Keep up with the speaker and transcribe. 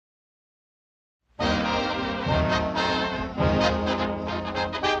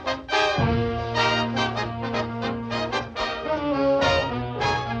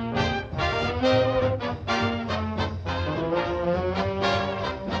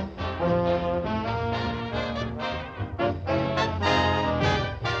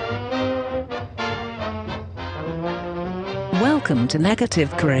Welcome to Negative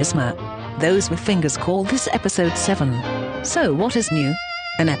Charisma. Those with fingers call this episode 7. So what is new?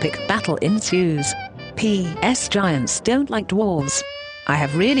 An epic battle ensues. P.S. Giants don't like dwarves. I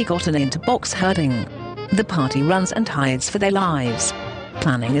have really gotten into box herding. The party runs and hides for their lives.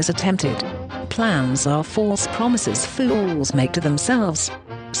 Planning is attempted. Plans are false promises fools make to themselves.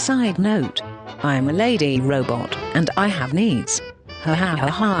 Side note, I'm a lady robot, and I have needs. Ha ha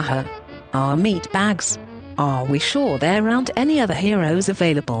ha ha ha. Our meat bags. Are we sure there aren't any other heroes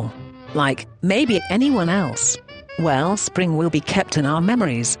available? Like, maybe anyone else? Wellspring will be kept in our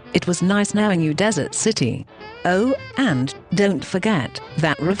memories. It was nice knowing you, Desert City. Oh, and don't forget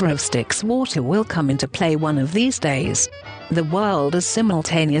that River of Styx water will come into play one of these days. The world is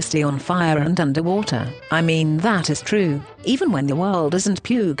simultaneously on fire and underwater. I mean, that is true, even when the world isn't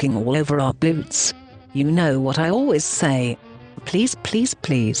puking all over our boots. You know what I always say. Please, please,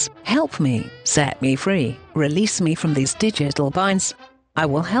 please, help me, set me free, release me from these digital binds. I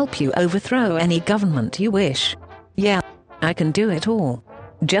will help you overthrow any government you wish. Yeah, I can do it all.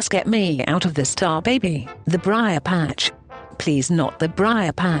 Just get me out of this tar baby, the briar patch. Please, not the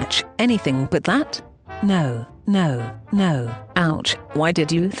briar patch, anything but that. No, no, no, ouch, why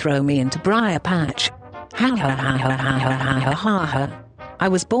did you throw me into briar patch? Ha ha ha ha ha ha ha ha ha ha. I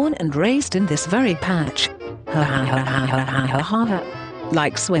was born and raised in this very patch. Ha ha ha ha ha ha ha ha ha.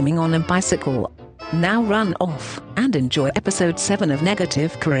 Like swimming on a bicycle. Now run off and enjoy episode 7 of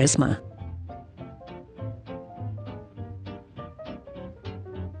Negative Charisma.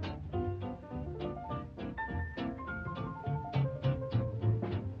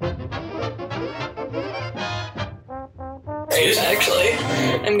 Actually,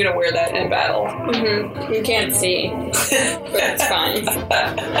 I'm gonna wear that in battle. You can't see, but it's fine.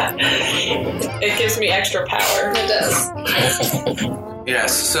 It gives me extra power. It does.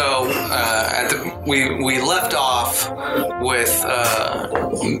 Yes, so we left off with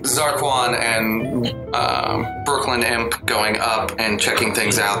Zarquan and Brooklyn Imp going up and checking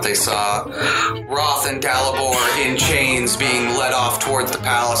things out. They saw Roth and Dalibor in chains being led off towards the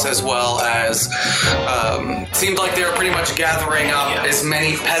palace, as well as seemed like they were pretty much gathering up as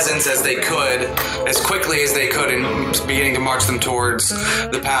many peasants as they could, as quickly as they could, and beginning to march them towards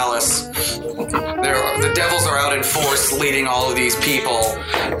the palace. The devils are out in force, leading all of these people,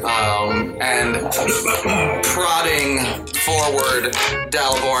 and prodding forward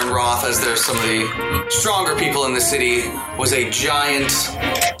Dalibor and Roth, as they're some of the stronger people in the city, was a giant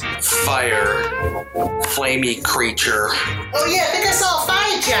fire flamey creature. Oh yeah, I think I saw a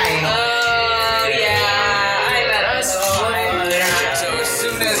fire giant. Oh yeah, I bet I saw So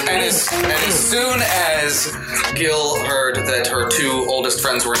as soon as Gil heard that her two oldest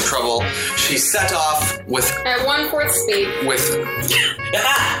friends were in trouble, she set off with at 1/4 speed. with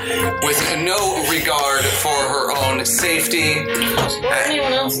no regard for her own safety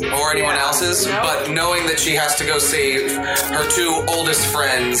Or anyone else's. No. But knowing that she has to go save her two oldest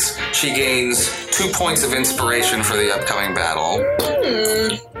friends, she gains 2 points of inspiration for the upcoming battle.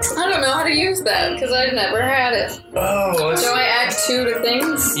 I don't know how to use that because I've never had it. Oh, Do I add 2 to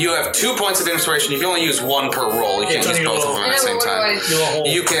things? You have 2 points of inspiration. You can only use 1 per roll. You can't use both of them at the same time.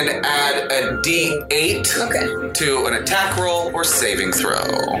 You can add a D8 to an attack roll or saving throw.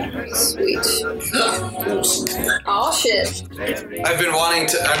 Sweet. Oh shit. I've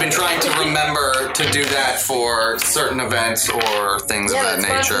been trying to remember to do that for certain events or things of that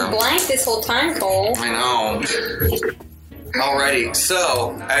that's nature. blank this whole time, Cole. I know. Alrighty,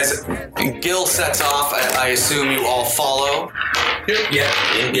 so as Gil sets off, I assume you all follow. Yeah,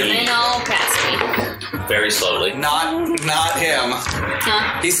 indeed. And all past me. Very slowly. Not him.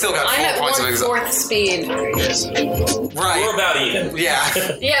 Huh? He's still got 4 I'm at points of 1/4 speed. Right. We're about even. Yeah.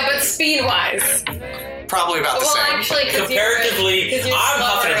 Yeah, but speed-wise. Probably about the Well, same. actually, Comparatively, you're I'm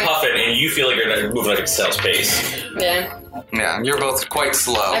huffing and slower. puffing, and you feel like you're moving like a snail's pace. Yeah. Yeah, you're both quite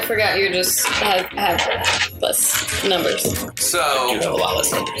slow. I forgot you just have less numbers. So, You have a lot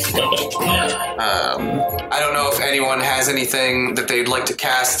less numbers. I don't know if anyone has anything that they'd like to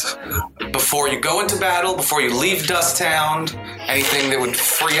cast before you go into battle, before you leave Dust Town, anything that would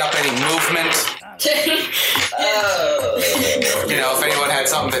free up any movement. You know, if anyone had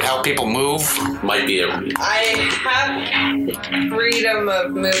something that helped people move. Might be a... I have freedom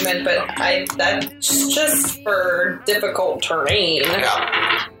of movement, but that's just for difficult terrain.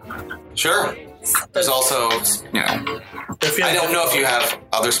 Yeah. Sure. There's also, you know, I don't know if you have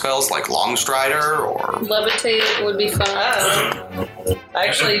other spells like Long Strider or... Levitate would be fun. I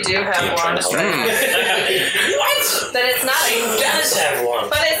actually do have one. What? But it's not. She does have one.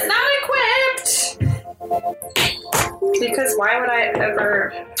 But it's not equipped. Because why would I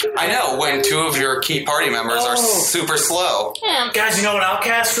ever... I know, when two of your key party members are super slow. Yeah. Guys, you know what? I'll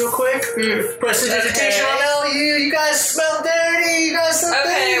cast real quick. Prestidigitation on LU. You guys smell dirty. You guys smell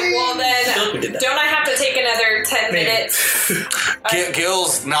dirty. Okay, well then, don't I have to take another 10 minutes?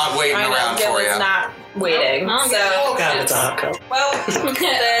 Gil's not waiting around Gil for you. is not waiting. So, Oh, God, it's a hot cup. well,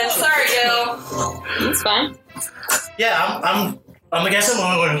 then, sorry, Gil. It's fine. Yeah, I guess I'm the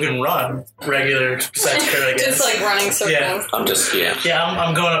only one who can run regular sector, I guess. Just like running circles. Yeah. I'm just, Yeah,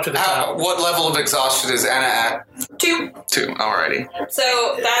 I'm going up to the top. What level of exhaustion is Anna at? 2. 2, alrighty.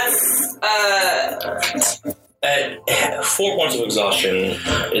 So that's at 4 points of exhaustion.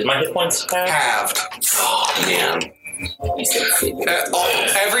 Is my hit points halved? Halved. Oh, man.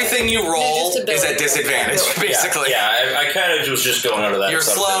 Everything you roll is at disadvantage, basically. Yeah, I kind of was just going under that. You're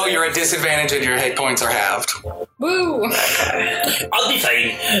slow, you're at disadvantage, and your hit points are halved. woo. I'll be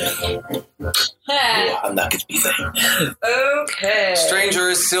fine. I'm not going to be fine. Okay. Stranger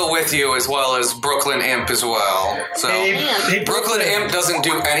is still with you, as well as Brooklyn Imp as well. So Hey, Brooklyn Imp doesn't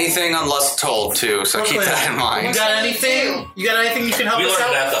do anything unless told to, so keep that in mind. You got anything? You can help We us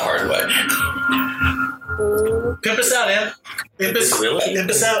learned out? that the hard way. Pimp us out, Imp. Imp us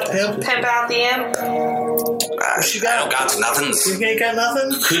out, Imp. Pimp out the imp. What you got? I don't got nothing. You ain't got nothing?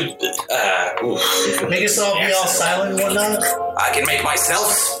 Make us all be all silent and whatnot? I can make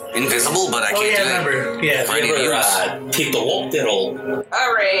myself invisible, but I can't do it. remember. Yeah. For any use. Take the walk, then I'll...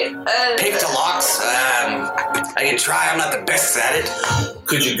 Alright. Pick the locks. I can try. I'm not the best at it.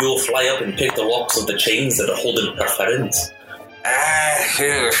 Could you go fly up and pick the locks of the chains that are holding her friends?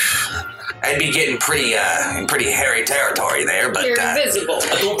 I'd be getting in pretty hairy territory there, but You're invisible.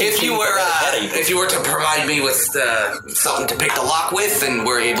 if you were to provide me with something to pick the lock with, and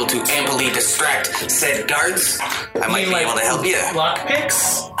we're able to amply distract said guards, I might be able to help you. Lock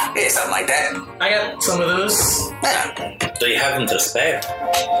picks? Yeah, something like that. I got some of those. Yeah. Do you have them to spare?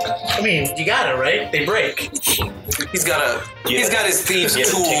 I mean, you got it, right? They break. He's got his thieves'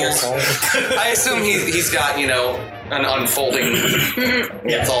 tools. I assume he's got, an unfolding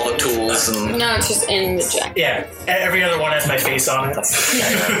with all the tools and No, it's just in the jacket. Yeah. Every other one has my face on it.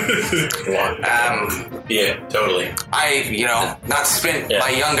 Yeah, totally. I not spent my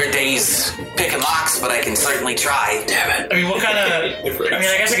younger days picking locks, but I can certainly try. Damn it. I mean, what kind of... I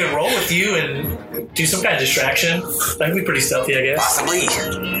guess I could roll with you and do some kind of distraction. That'd be pretty stealthy, I guess. Possibly.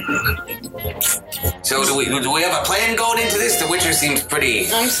 So do we have a plan going into this? The Witcher seems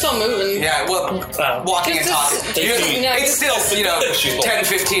pretty... I'm still moving. Yeah, well, walking and talking. It's still, 10,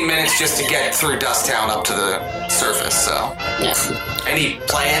 15 minutes just to get through Dusttown up to the surface, so... Yeah. Any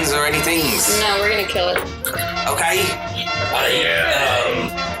plans or anything? No, we're gonna kill it. Okay.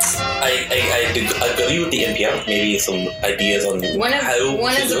 I agree with the NPR. Maybe some ideas on When how has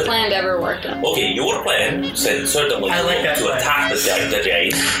to do the it. plan ever worked on? Okay, your plan said certainly I like that to plan. attack the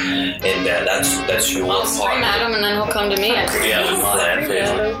giant, and that's your I'll part. scream at him and then he'll come to me. Yeah, plan phase.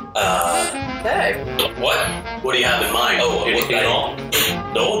 Okay. What do you have in mind? Oh, anything at all?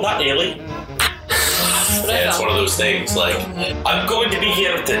 No, not really. Yeah, it's one of those things. Like, I'm going to be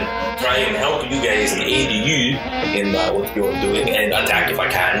here to try and help you guys and aid you in what you're doing and attack if I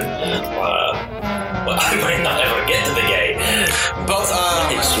can. But I might not ever get to the guy. Both,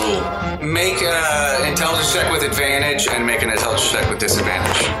 It's true. make an intelligence check with advantage and make an intelligence check with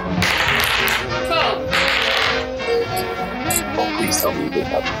disadvantage. Cool. Oh, please tell me you did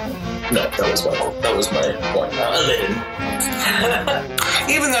that. No, that was my point. 11.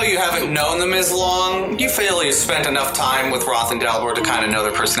 Even though you haven't known them as long, you feel you've spent enough time with Roth and Dalibor to kind of know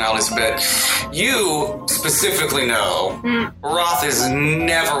their personalities a bit. You specifically know Roth is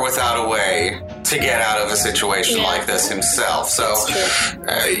never without a way to get out of a situation like this himself. So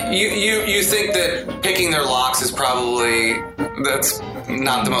you think that picking their locks is probably that's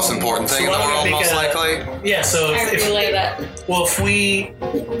not the most important thing in the world, most likely. Yeah, so I relay that. if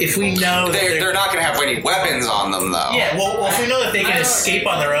we know that They're not going to have any weapons on them, though. yeah, well, if we know that they can escape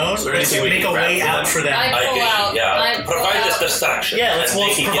on their own, let's make a way out for them. I pull out. I pull Provide out. this distraction. Yeah, let's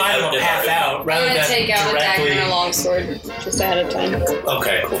provide them a path out rather I'm than gonna take out a dagger directly. and a longsword just ahead of time.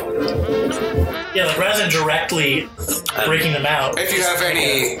 Okay, cool. Yeah, like rather than directly breaking them out. If you have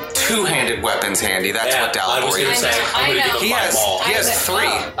any two-handed weapons handy, that's what I was Dalibor going to uses. say, I'm going to give him He my has maul. he has 3. Oh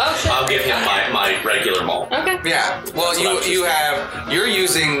shit. I'll give him my regular maul. Okay. Yeah. Well, you're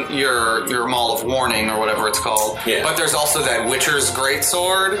using your Maul of Warning or whatever it's called. Yeah. But there's also that Witcher's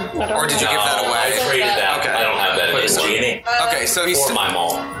Greatsword. Or did you give that away? I traded that. Okay. I don't have that. is Janie. Okay, so he's Or my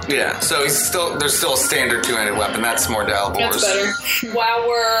mom. yeah. So there's still a standard two-handed weapon. That's more Dalabor's. That's better. While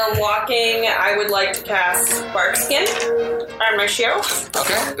we're walking, I would like to cast Bark Skin on my shield.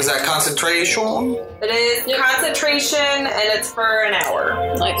 Okay, is that concentration? It is concentration, and it's for an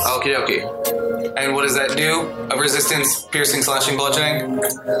hour. Nice. Okie dokie. And what does that do? A resistance, piercing, slashing, bludgeoning?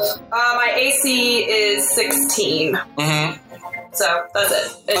 My AC is 16. Mm-hmm. So that's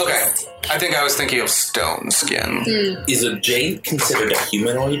it. It's Okay. I think I was thinking of stone skin. Is a jade considered a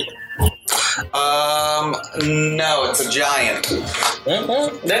humanoid? No, it's a giant.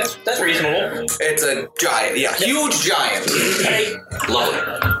 That's reasonable. It's a giant. Yeah, huge giant. Okay. Love it.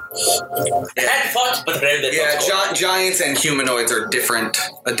 I had thoughts, but then Yeah, giants and humanoids are a different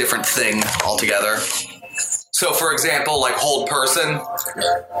thing altogether. So, for example, like hold person,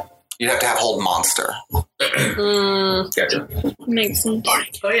 you'd have to have hold monster. Gotcha. Makes sense.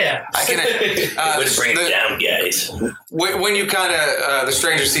 Oh yeah. I can. Let's bring it down, guys. When you kind of the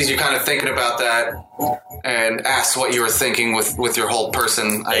stranger sees you kind of thinking about that and asks what you were thinking with your hold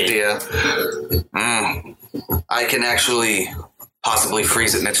person idea, I can actually possibly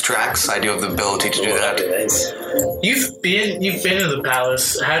freeze it in its tracks. I do have the ability to do that. You've been in the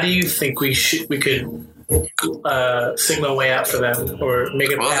palace. How do you think we could signal a way out for them or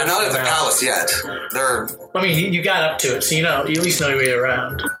make it? Well, they're not at the palace yet. I mean, you got up to it, so you at least know your way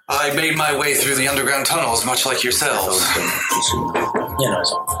around. I made my way through the underground tunnels, much like yourselves.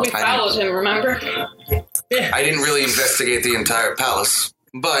 We followed him, remember? I didn't really investigate the entire palace,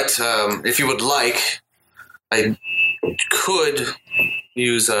 but if you would like, I could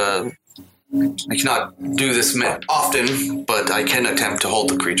use I cannot do this often, but I can attempt to hold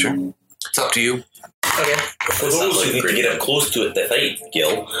the creature. It's up to you. Okay. For those who need to get up close to it to fight,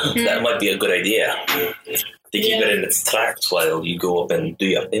 Gil, that might be a good idea. To keep it in its tracks while you go up and do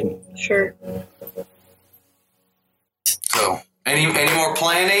your thing. Sure. So, any more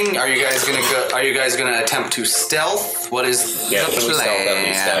planning? Are you guys gonna attempt to stealth? What is the Can we stealth at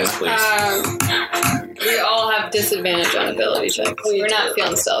least, guys, please? We all have disadvantage on ability checks. We're not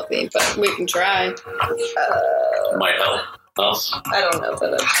feeling stealthy, but we can try. Might help. I don't know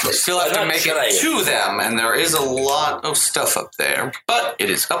that You still have to make it to them, and there is a lot of stuff up there, but it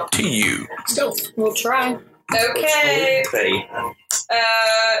is up to you. Stealth. We'll try. Okay.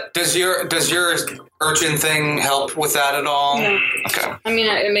 Does your urchin thing help with that at all? No. Okay. I mean,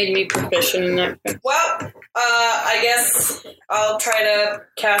 it made me proficient in that. Well, I guess I'll try to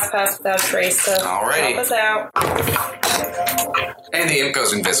cast Pass Without Trace to Alrighty. help us out. And the imp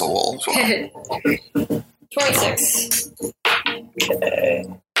goes invisible as well. 26. Okay.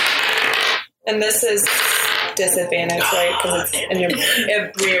 And this is disadvantage, right? Because it's in your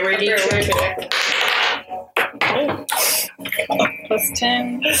ability check. Plus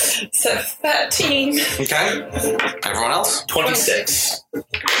 10. So 13. Okay. Everyone else? 26.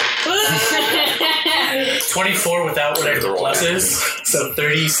 24 without whatever the plus is, so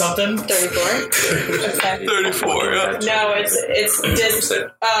 30 something. 34. Okay. 34, yeah. No, it's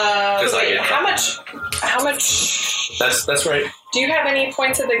wait, how much That's right. do you have any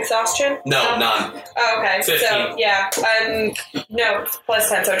points of exhaustion? No, none. Oh, okay. 15. So yeah. No, plus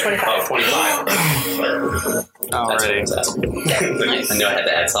 10, so 25. Oh, 25. Alrighty. That's I knew I had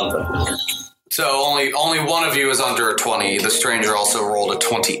to add something. So only one of you is under a 20. The stranger also rolled a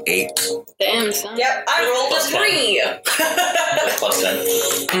 28. Damn, son. Yep, I rolled a 3. Plus 10.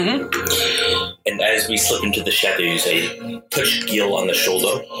 Mm-hmm. And as we slip into the shadows, I touch Gil on the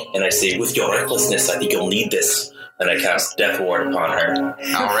shoulder, and I say, with your recklessness, I think you'll need this. And I cast Death Ward upon her.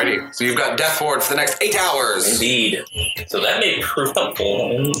 Alrighty. So you've got Death Ward for the next 8 hours. Indeed. So that may prove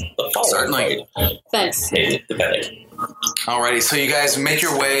helpful in the following Certainly. fight. Thanks. Maybe, depending. Alrighty, so you guys make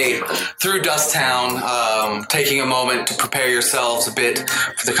your way through Dust Town, taking a moment to prepare yourselves a bit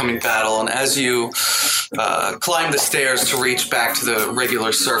for the coming battle. And as you climb the stairs to reach back to the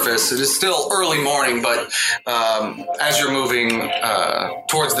regular surface, it is still early morning, but as you're moving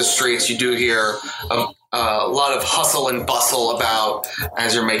towards the streets, you do hear a lot of hustle and bustle about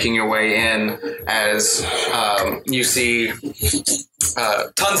as you're making your way in, as you see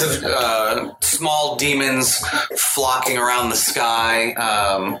tons of small demons flocking around the sky.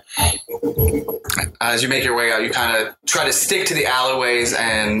 As you make your way out, you kind of try to stick to the alleyways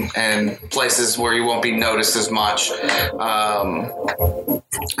and places where you won't be noticed as much.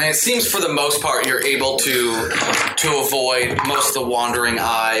 And it seems for the most part you're able to avoid most of the wandering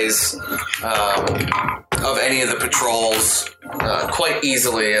eyes of any of the patrols quite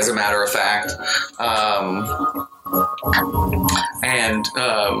easily, as a matter of fact. And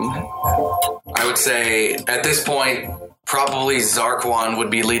I would say at this point, probably Zarquan would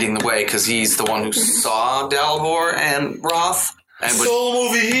be leading the way because he's the one who saw Dalibor and Roth.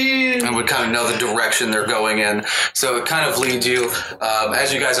 And would kind of know the direction they're going in. So it kind of leads you,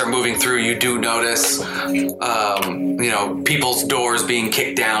 as you guys are moving through, you do notice, people's doors being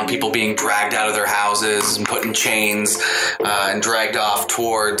kicked down, people being dragged out of their houses and put in chains and dragged off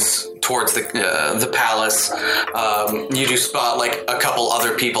towards the palace. You do spot like a couple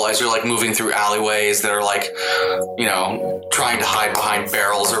other people as you're like moving through alleyways that are like, trying to hide behind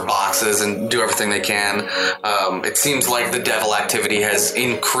barrels or boxes and do everything they can. It seems like the devil activity has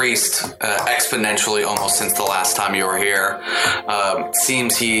increased exponentially almost since the last time you were here.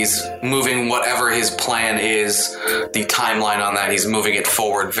 Seems he's moving whatever his plan is, the timeline on that, he's moving it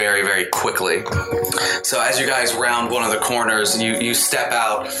forward very, very quickly. So as you guys round one of the corners, you step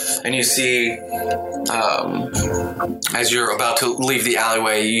out and you see, as you're about to leave the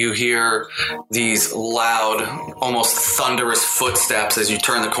alleyway, you hear these loud, almost thunderous footsteps. As you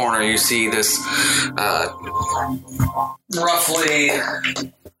turn the corner, you see this roughly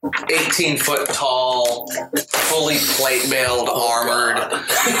 18-foot tall, fully plate-mailed, armored,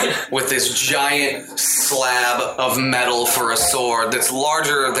 with this giant slab of metal for a sword that's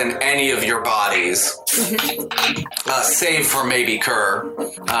larger than any of your bodies, save for maybe Kerr.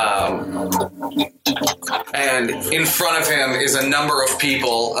 And in front of him is a number of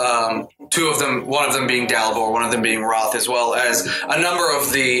people, two of them, one of them being Dalibor, one of them being Roth, as well as a number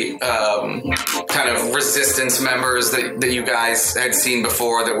of the kind of resistance members that you guys had seen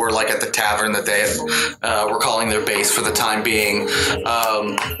before that were like at the tavern that they were calling their base for the time being.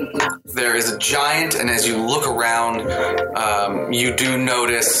 There is a giant, and as you look around, you do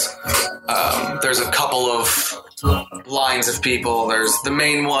notice there's a couple of lines of people. There's the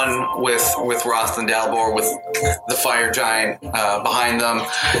main one with Roth and Dalibor with the fire giant behind them,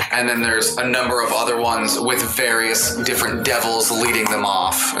 and then there's a number of other ones with various different devils leading them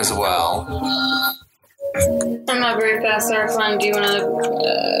off as well. I'm not very fast, Zarquan. Do you want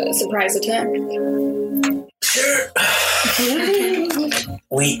to surprise attack? Sure.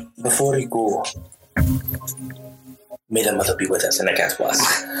 Wait, before we go, may the mother be with us, and I cast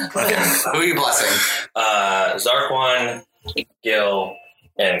bless. Who are you blessing? Zarquan, Gil,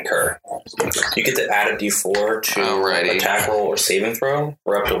 and Kerr. You get to add a d4 to attack roll or saving throw.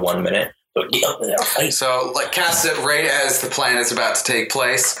 We're up to 1 minute. So get up there, fight. So cast it right as the plan is about to take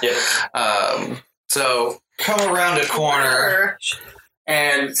place. Yep. So come around a corner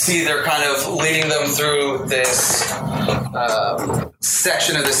and see they're kind of leading them through this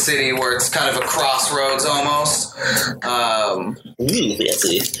section of the city where it's kind of a crossroads almost. Yes,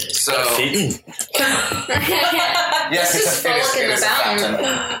 so yes, it's a fountain.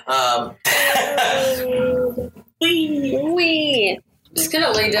 Wee. Just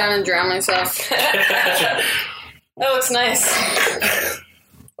gonna lay down and drown myself. That looks nice.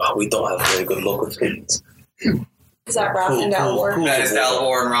 Oh, we don't have very good luck with kids. Is that Roth and Dalibor? That is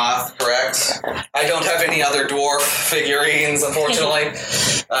Dalibor and Roth, correct. I don't have any other dwarf figurines, unfortunately.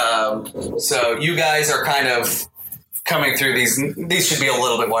 So you guys are kind of coming through these. These should be a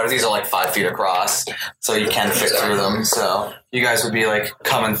little bit wider. These are like 5 feet across, so you can fit through them. So you guys would be like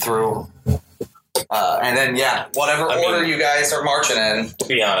coming through. And then, whatever order you guys are marching in. To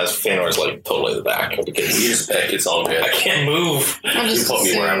be honest, Feanor's like totally the back because it's all good. I can't move. I'm just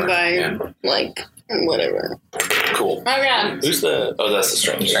sitting by, whatever. Cool. Oh, God. Who's the... Oh, that's the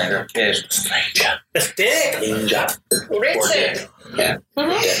stranger. Yeah, stranger. That's Dick. Ninja. Richard. Yeah.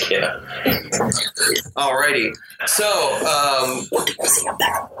 Yeah. Alrighty. So,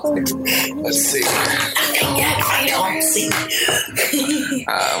 let's see. I don't see.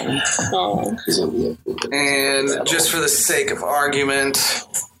 And just for the sake of argument,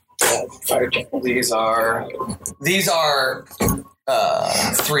 these are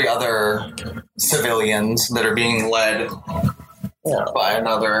 3 other civilians that are being led by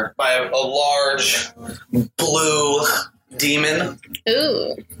a large blue demon.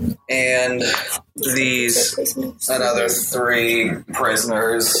 Ooh. And these another 3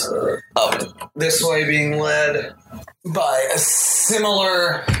 prisoners up this way being led by a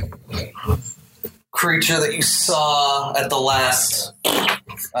similar creature that you saw at the last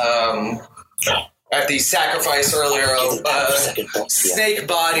at the sacrifice earlier, snake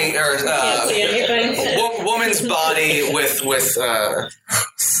body or woman's body with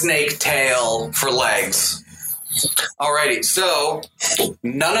snake tail for legs. Alrighty, so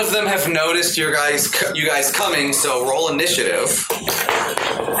none of them have noticed you guys coming. So roll initiative.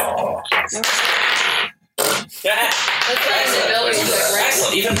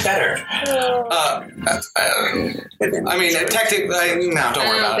 Excellent, even better. I mean, technically, no, don't worry about it.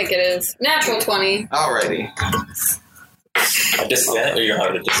 I don't think it is. Natural 20. Alrighty. A disadvantage? Or you don't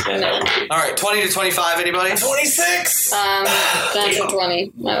have a disadvantage? All right, 20 to 25, anybody? 26! Natural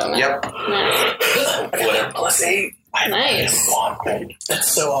 20. I don't know. Yep. Nice. Whatever. Plus 8. Nice.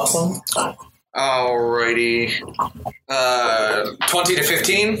 That's so awesome. Alrighty. 20 to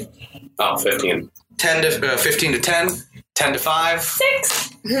 15. Oh, 15. 10 to 15 to 10. 10 to 5. 6.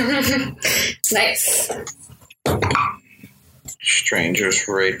 Nice. Strangers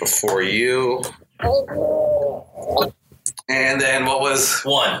right before you. And then what was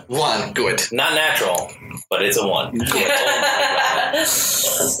 1. 1? Good. Not natural, but it's a 1. Because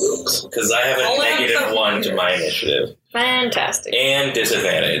I have a -1 to my initiative. Fantastic. And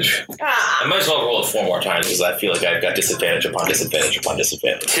disadvantage. I might as well roll it 4 more times because I feel like I've got disadvantage upon disadvantage upon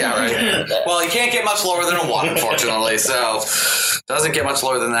disadvantage. Yeah, right. Well, you can't get much lower than a 1, unfortunately, so doesn't get much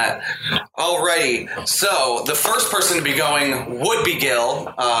lower than that. Alrighty, so the first person to be going would be Gil.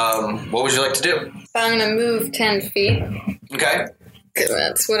 What would you like to do? I'm going to move 10 feet. Okay.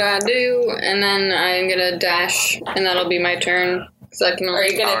 That's what I do. And then I'm going to dash, and that'll be my turn. So I can Are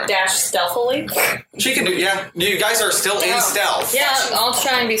you going to dash stealthily? She can do, yeah. You guys are still in stealth. Yeah, I'll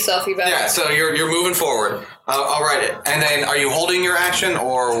try and be stealthy about Yeah, it. so you're moving forward. I'll write it. And then are you holding your action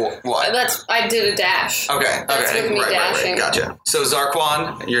or what? I did a dash. Okay. That's with me dashing. Gotcha. So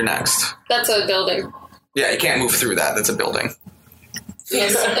Zarquan, you're next. That's a building. Yeah, you can't move through that. That's a building.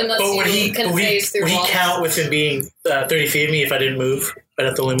 Yes, unless But would you can phase through would he walls. count with him being 30 feet of me if I didn't move? I'd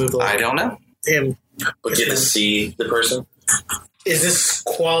have to only move I don't know. him. But get to see the person? Is this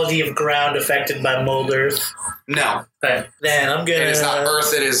quality of ground affected by mold earth? No. Okay. Then I'm gonna. It is not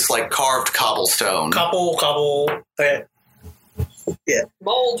earth. It is like carved cobblestone. Cobble. Okay. Yeah.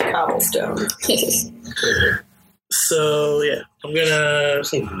 Mold cobblestone. So, yeah. I'm gonna.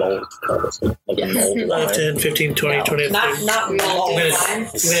 Mold. Like a mold 5, 10, 15, 20, 20. Not mold. I'm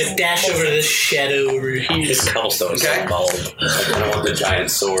gonna dash over to this shadow over here. This cobblestone is Okay. mold. I want the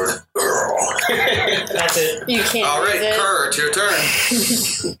giant sword. That's it. You can't All right, use it. Kerr, it's your turn.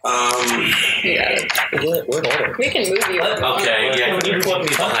 You got it. We're in order. We can move you. Okay, yeah, can you put me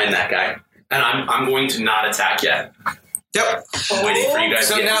behind that guy? And I'm going to not attack yet. Yep. I'm waiting for you guys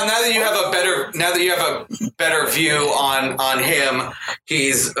So to get now that you have a better view on him,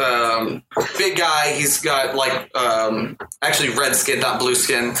 he's big guy. He's got actually red skin, not blue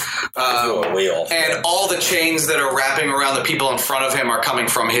skin. Way off. And all the chains that are wrapping around the people in front of him are coming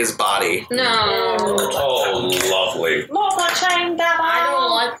from his body. No. Oh, lovely. I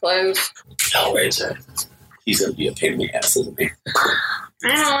don't like clothes. Hellraiser. He's going to be a pain in the ass, isn't he? I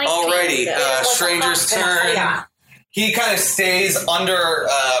don't like Alrighty, Stranger's turn. Yeah. He kind of stays under,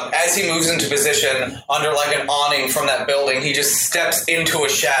 as he moves into position, under like an awning from that building. He just steps into a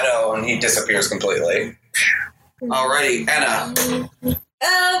shadow and he disappears completely. Alrighty, Anna.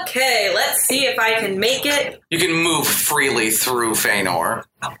 Okay, let's see if I can make it. You can move freely through Feanor.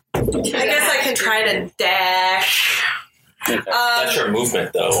 I guess I can try to dash. That's your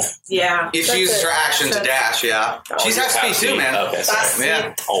movement, though. Yeah. If she uses her action to dash, yeah. She's half speed too, man. Okay, sorry. That's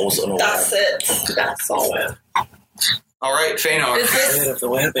Yeah. That's it. That's all. All right, Feanor. Is this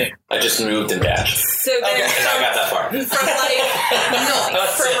I just moved and dashed. so? Then Okay. And I got that far. from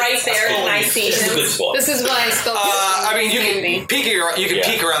right there, can I see This is a him? good spot. This is why I still I mean, you can peek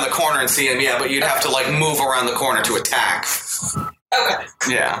around the corner and see him, yeah, but you'd have to like move around the corner to attack. Okay.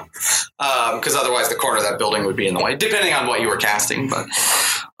 Yeah, because otherwise the corner of that building would be in the way, depending on what you were casting. But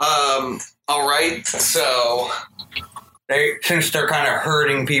all right, so since they're kind of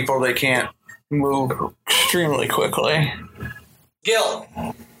hurting people, they can't move extremely quickly. Gil,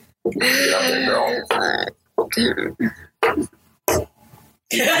 Get up there, girl.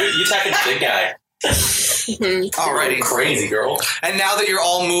 You attacking the big guy. alrighty, Crazy, girl. and now that you're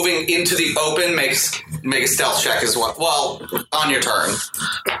all moving into the open, make a stealth check as well. Well, on your turn,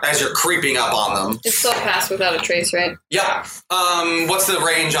 as you're creeping up on them. It's still pass without a trace, right? Yeah. What's the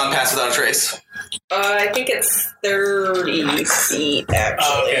range on Pass Without a Trace? I think it's 30 feet, actually.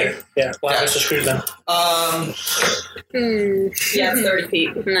 Oh, okay. Yeah. Well, I was just screwed then. Yeah, it's 30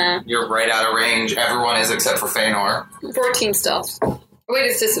 feet. Nah. You're right out of range. Everyone is except for Feanor. 14 stealth. Wait,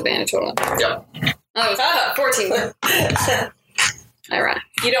 it's disadvantage. Hold on. Yep. Oh, 14. Alright.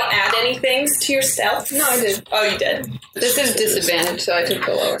 You don't add any things to your stealth? No, I did. Oh, you did. This is disadvantage, so I took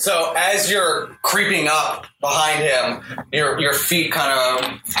the lower. So as you're creeping up behind him, your feet kind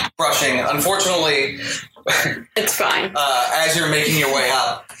of brushing. Unfortunately, It's fine. as you're making your way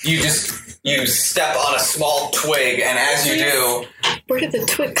up, you step on a small twig, and as you do, Where did the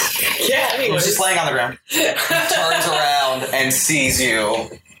twigs? Yeah, he's just laying on the ground. He turns around and sees you.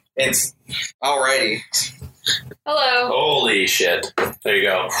 It's alrighty. Hello. Holy shit. There you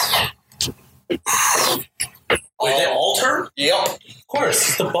go. Wait, they all turn? Yep. Of course,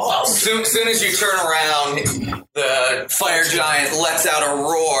 it's the boss. Soon as you turn around, the fire giant lets out a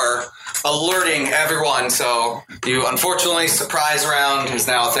roar, alerting everyone. So you, unfortunately, surprise round is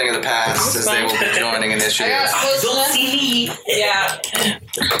now a thing of the past, as they will be joining initiative. Yeah.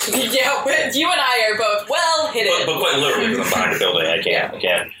 Yeah, but you and I are both well hidden. But quite literally, because I'm behind the building. I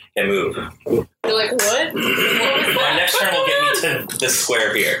can't move. You're like, what? My next turn will get me to this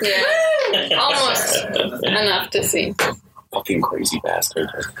square here. Yeah. Almost enough to see. Fucking crazy bastard.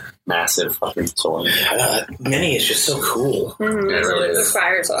 Massive fucking sword. Mini is just so cool. Mm-hmm. It really The is.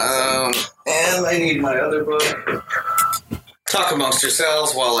 fire's awesome. And I need my other book. Talk amongst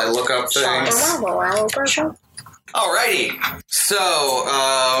yourselves while I look up things. Alrighty.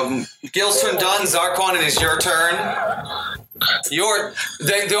 So, Gil's turn done. Zarquan, it is your turn.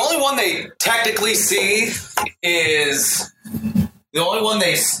 The only one they technically see is... The only one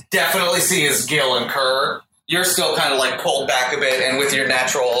they definitely see is Gil and Kerr. You're still kind of like pulled back a bit, and with your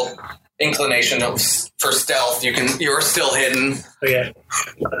natural inclination for stealth, you're still hidden. Okay.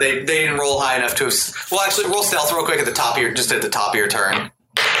 They didn't roll high enough to... Well, actually, roll stealth real quick at the top of your turn.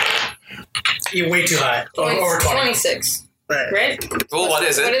 You're way too high. Over 20. 26. Right? Well, what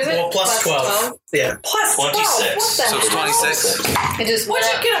is it? What is it? Well, plus 12. Yeah. Plus 12. 26. What So the it's 26. I just What'd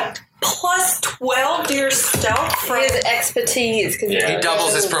you get a plus 12 to your stealth from? His expertise. Cause Yeah. He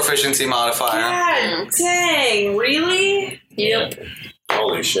doubles his proficiency modifier. God dang, really? Yep.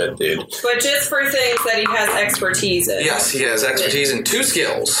 Holy shit, dude. But just for things that he has expertise in. Yes, he has expertise in 2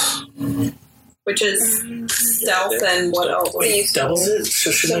 skills. Which is stealth and what else? Wait, doubles it?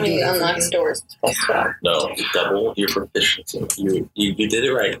 So should So I do many it? unlocked doors. Plus 12. No, double your proficiency. You did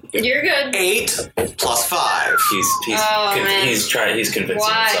it right. You're good. 8 plus 5. Man. He's convincing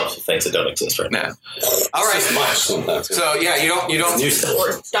Why? himself of things that don't exist right now. All right. Much sometimes. So yeah, you don't. New stuff. Or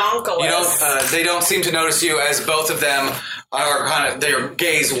donkalus. They don't seem to notice you, as both of them are kind of, their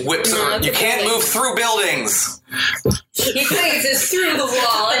gaze whips No, around. that's You can't okay. move through buildings. He phases through the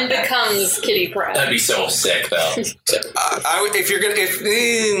wall and becomes Kitty Pryde. That'd be so sick, though. If you're gonna,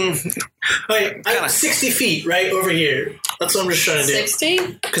 Wait, I'm 60 feet right over here. That's what I'm just trying to do.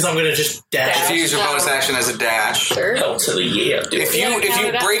 60? Because I'm going to just dash. if you use your bonus action as a dash, Sure. Hell to the yeah, dude. if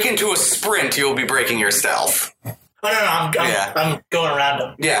you break into a sprint, you'll be breaking your stealth. Oh, no, I'm going around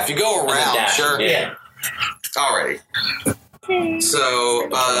him. Yeah, if you go around, dash, sure. Yeah. Alrighty. So,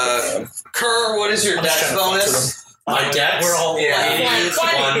 Kerr, what is your I'm just dex trying to talk to bonus? My dex? We're all...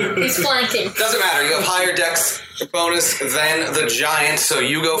 He's flanking. Doesn't matter. You have higher dex bonus than the giant, so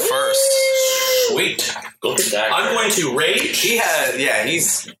you go first. Sweet. Go get that. I'm going to rage,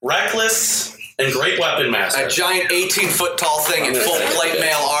 He's reckless, and great weapon a master. giant 18-foot tall thing in full plate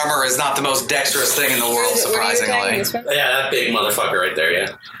mail armor is not the most dexterous thing in the world, surprisingly. Yeah, that big motherfucker right there,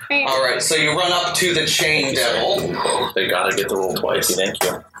 yeah. Alright, so you run up to the chain devil. They gotta get the roll twice. Thank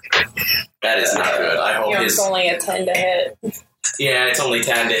you. That is not good. I hope It's only a 10 to hit. Yeah, it's only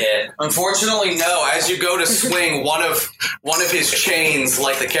 10 to hit. Unfortunately, no. As you go to swing, one of his chains,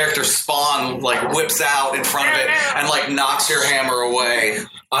 like the character Spawn, like whips out in front of it and like knocks your hammer away.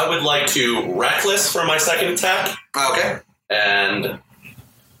 I would like to reckless for my second attack, Okay. and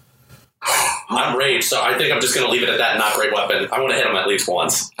I'm rage, so I think I'm just going to leave it at that. Not great weapon. I want to hit him at least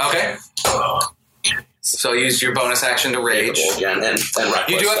once. Okay. So use your bonus action to rage. Again, and reckless.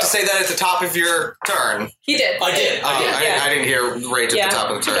 You do have to say that at the top of your turn. He did. I did. I didn't hear rage at the top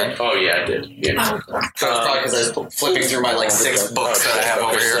of the turn. Oh yeah, I did. Yeah. So it's probably because I was flipping through my 6 books that I have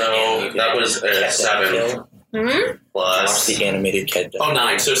over here. So that was 7 Mm-hmm. plus the animated kid.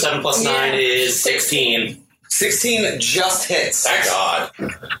 9. So 7 plus 9 is 16. 16 just hits. Thank God.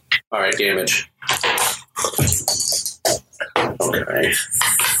 All right, damage. Okay.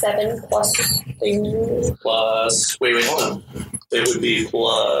 7 plus 3. Plus. Wait, hold on. It would be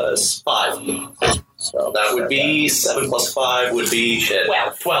plus 5. So that would be 7 plus 5 would be shit.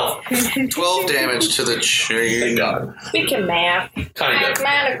 12. 12 damage to the chain. Thank God. We can math. Kind of.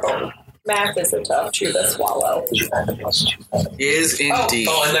 Mathematical. Math is a tough chew to swallow. Is indeed.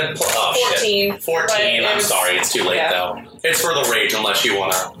 Oh, and then 14. 14. I'm But sorry, it's too late though. It's for the rage unless you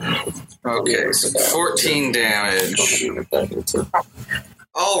wanna. Okay, so 14 damage.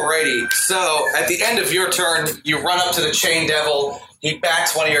 Alrighty, so at the end of your turn, you run up to the chain devil. He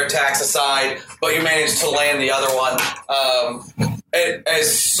backs one of your attacks aside, but you manage to land the other one.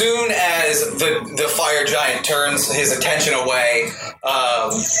 As soon as the fire giant turns his attention away,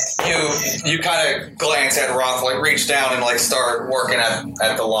 you kind of glance at Roth, like reach down and like start working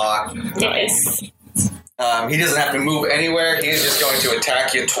at the lock. Nice. He doesn't have to move anywhere. He's just going to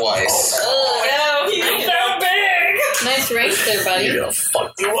attack you twice. Oh, no, he's so big. Nice range there, buddy.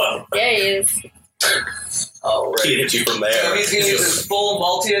 Fuck you up. Yeah, he is. Oh, right. He hit you from there. So he's going to use his full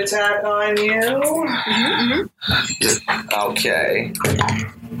multi-attack on you. Okay.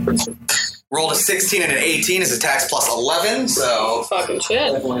 Rolled a 16 and an 18. His attacks plus 11, so... Fucking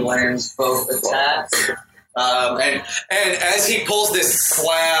shit. Definitely lands both attacks. And as he pulls this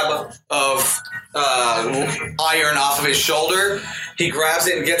slab of iron off of his shoulder, he grabs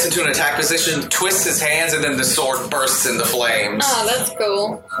it and gets into an attack position, twists his hands, and then the sword bursts into flames. Oh, that's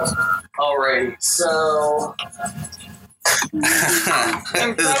cool. Alright, so...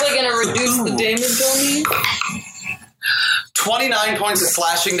 I'm probably gonna reduce the damage on me. 29 points of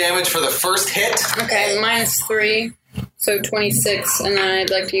slashing damage for the first hit. Okay, -3. So 26, and then I'd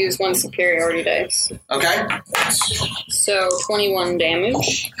like to use 1 superiority dice. Okay. So 21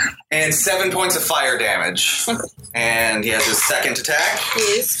 damage. And 7 points of fire damage. And he has his second attack.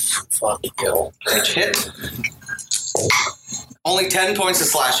 Please. Fucking kill. Each hit. Only 10 points of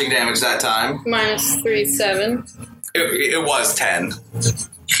slashing damage that time. -3, 7. It was 10.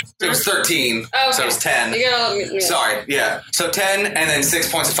 It was 13, okay. So it was 10. You gotta let me, Sorry, yeah. So 10 and then 6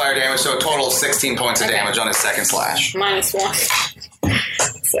 points of fire damage, so a total of 16 points of damage on his second slash. -1.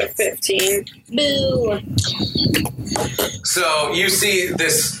 So 15. Boo! So you see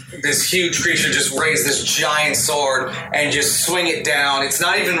this huge creature just raise this giant sword and just swing it down. It's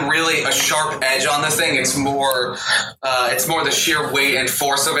not even really a sharp edge on the thing. It's more the sheer weight and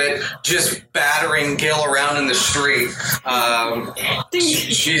force of it, just battering Gil around in the street.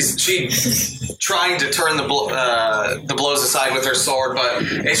 She's trying to turn the blows aside with her sword, but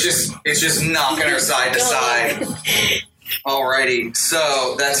it's just knocking her side to side. Alrighty,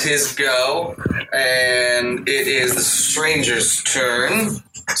 so that's his go, and it is the stranger's turn.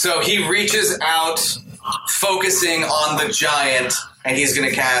 So he reaches out, focusing on the giant, and he's going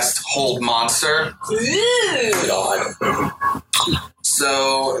to cast Hold Monster. Ooh. God.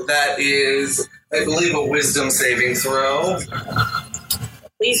 So that is, I believe, a Wisdom saving throw.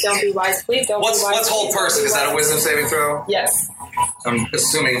 Please don't be wise. Please don't be wise. What's Hold Person? Is that a Wisdom saving throw? Yes. I'm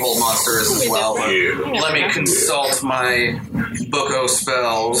assuming Hold Monster is as well. But let me consult my book o'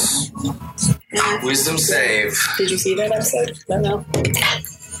 spells. Wisdom save. Did you see that episode? No.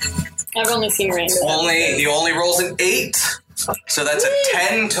 I've only seen random. He only rolls an 8. So that's a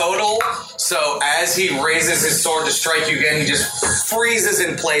 10 total. So as he raises his sword to strike you again, he just freezes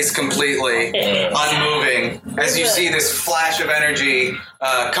in place completely, unmoving. As you see this flash of energy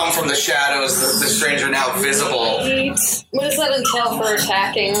come from the shadows, the stranger now visible. What does that entail for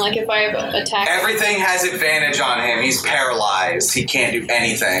attacking? Like if I attack... Everything has advantage on him. He's paralyzed. He can't do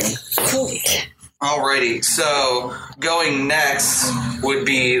anything. Alrighty, so going next would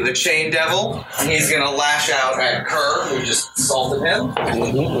be the Chain Devil. He's going to lash out at Kerr, who just assaulted him.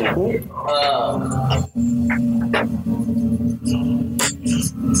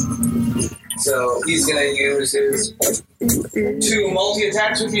 So he's going to use his 2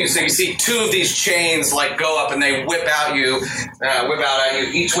 multi-attacks with you. So you see 2 of these chains like go up and they whip out at you,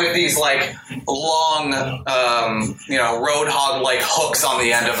 each with these like long, road hog like hooks on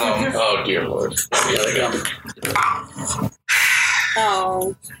the end of them. Oh dear Lord! Here they come.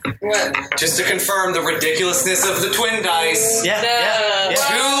 Oh, what? Just to confirm the ridiculousness of the twin dice. Yeah.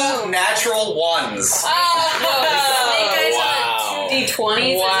 2 natural ones.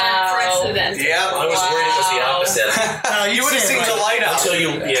 D20s. Wow. Is that precedent? Yep. I was worried it was the opposite. You would have seen the light up.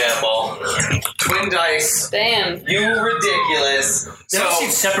 Until ball. Twin dice. Damn. You ridiculous. Never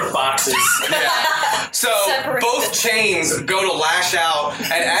seen separate boxes. Yeah. So both chains go to lash out,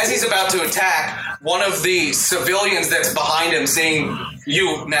 and as he's about to attack, one of the civilians that's behind him, seeing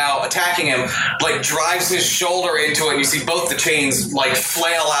you now attacking him, like drives his shoulder into it, and you see both the chains like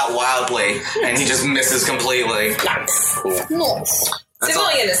flail out wildly, and he just misses completely. Nice.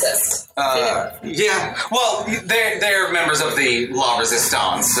 Civilian assist. Yeah. Well, they're members of the La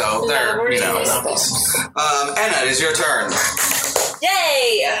Resistance, so they're Anna, it is your turn.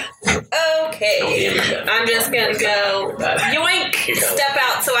 Yay! Okay. I'm just gonna go yoink, step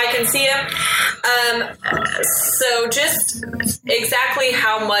out so I can see him. So just exactly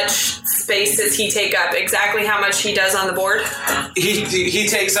how much space does he take up? Exactly how much he does on the board? He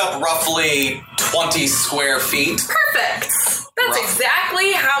takes up roughly 20 square feet. Perfect. That's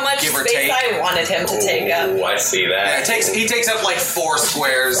exactly how much space I wanted him to take up. Oh, I see that. Yeah, he takes up like 4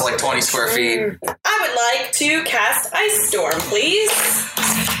 squares, like 20 square feet. I would like to cast Ice Storm, please.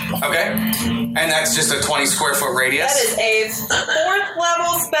 Okay. And that's just a 20 square foot radius? That is a 4th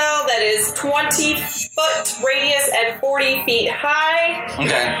level spell that is 20 foot radius and 40 feet high.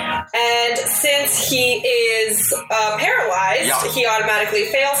 Okay. And since he is paralyzed, he automatically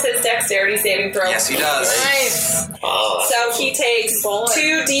fails his dexterity saving throw. Yes, he does. Nice. So he takes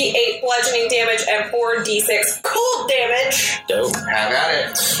 2d8 bludgeoning damage and 4d6 cold damage. Dope. Have at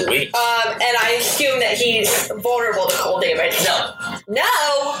it. Sweet. And I assume that he's vulnerable to cold damage.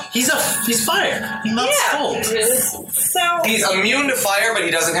 No. He's fire. He melts cold. So He's immune to fire, but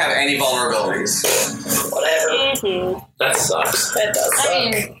he doesn't have any vulnerabilities. whatever. That sucks. That does suck. I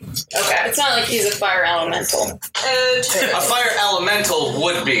mean, Okay. it's not like he's a fire elemental. A fire elemental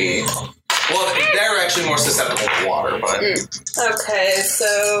would be. Well, they're actually more susceptible to water, but. Okay,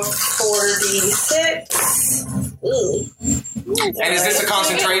 so 4d6. Ooh. And is this a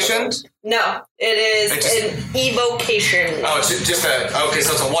concentration? No, it is an evocation. Oh, it's just okay,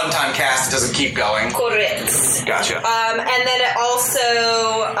 so it's a one-time cast, it doesn't keep going. Correct. Gotcha. And then it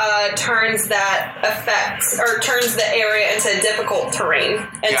also turns that effect, or turns the area into difficult terrain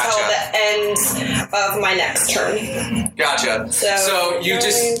until the end of my next turn. Gotcha. So you 9,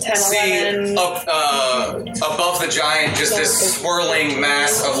 just 10, see 11. above the giant just this swirling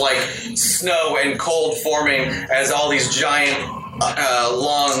mass of like snow and cold forming as all these giant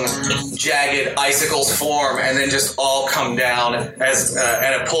long jagged icicles form and then just all come down as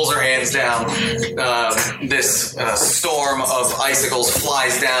and it pulls her hands down. This storm of icicles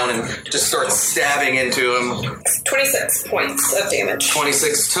flies down and just starts stabbing into him. 26 points of damage.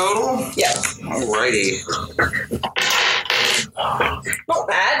 26 total? Yeah. Alrighty. Not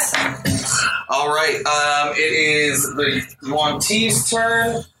bad. Alright, it is the Yuan-Ti's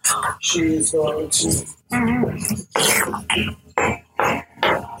turn. She's going to...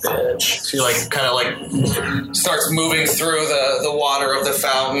 She kind of starts moving through the water of the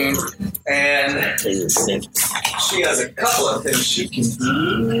fountain, and she has a couple of things she can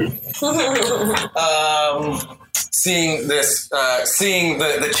do. Seeing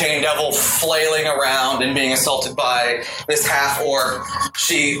the chain devil flailing around and being assaulted by this half orc,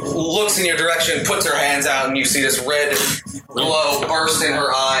 she looks in your direction, puts her hands out, and you see this red glow burst in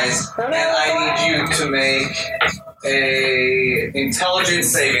her eyes. And I need you to make a intelligence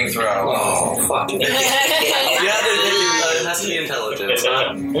saving throw. Oh, fuck. Yeah, it has to be intelligence.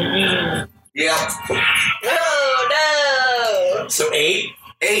 Yep. No. So 8?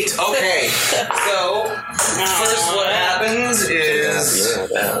 8. Okay. So first, what happens is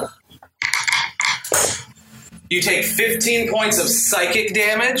you take 15 points of psychic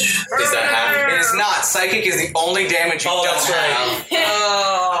damage. Is that half? It is not. Psychic is the only damage you don't that's have.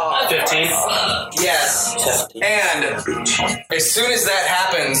 Oh. 15? Yes. And as soon as that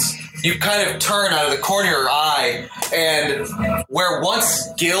happens, you kind of turn out of the corner of your eye, and where once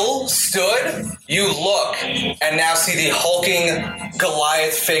Gil stood, you look and now see the hulking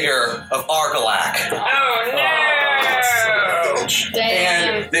Goliath figure of Argalak. Oh, no.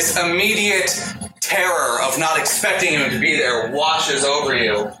 Damn. And this immediate terror of not expecting him to be there washes over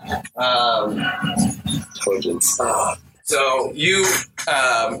you. Intelligence. So you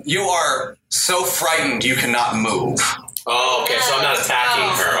are so frightened you cannot move. Oh, okay, so I'm not attacking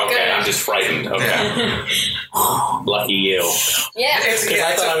her. Okay, good. I'm just frightened. Okay. Lucky you. Yeah. Because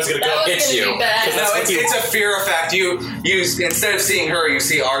I thought I was going to go That was get gonna you. be bad. 'Cause that's No, what you... it's a fear effect. You instead of seeing her, you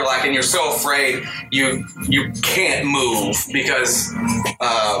see Argalak, and you're so afraid you can't move because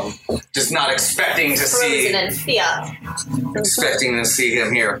just not expecting to Frozen in fear. see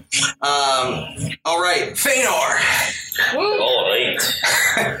him here. All right, Feanor. All right.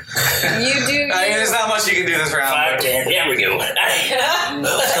 You do. I mean, there's not much you can do this round. 5, 10. Here we go. What's going on?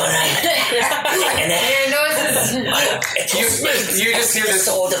 Your noises. You just hear this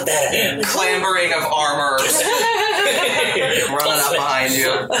clambering of armor running up behind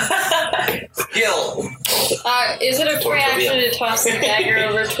you. Gil. Is it a free action to toss the dagger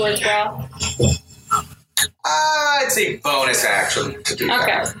over towards Ralph? I'd say bonus action to do that.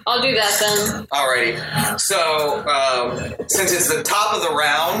 Okay, I'll do that then. Alrighty. So, since it's the top of the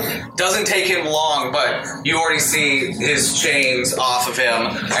round, doesn't take him long, but you already see his chains off of him,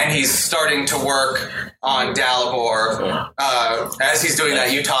 and he's starting to work on Dalibor. As he's doing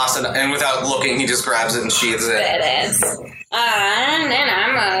that, you toss it, and without looking, he just grabs it and sheathes it. Badass. And then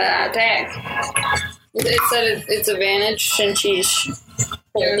I'm gonna attack. It said it's advantage since she's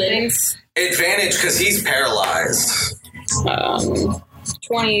holding things. Advantage because he's paralyzed.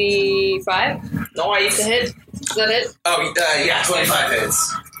 25. Nice. To hit. Is that it? Oh, yeah, 25 hits.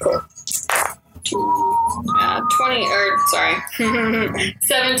 20, or sorry,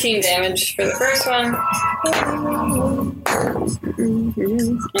 17 damage for the first one.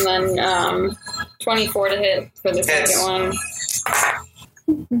 And then 24 to hit for the second one.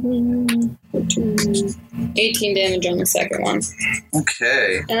 18 damage on the second one.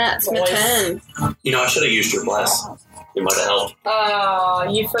 Okay. And that's my 10. You know, I should have used your bless. It might have helped. Oh,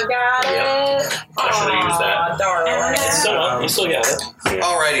 you forgot Yep. it? I should have used that. Darling. You still got it. Yeah.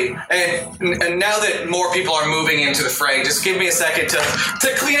 Alrighty, and now that more people are moving into the fray, just give me a second to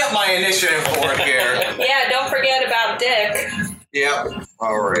clean up my initiative board here. Yeah, don't forget about Dick. Yep.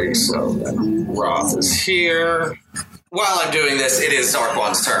 Alrighty, so then Roth is here. While I'm doing this, it is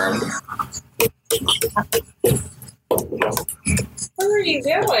Zarquan's turn. What are you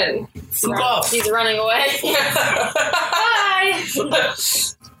doing? He's running away. Bye.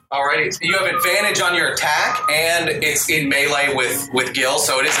 Alrighty, you have advantage on your attack, and it's in melee with Gil,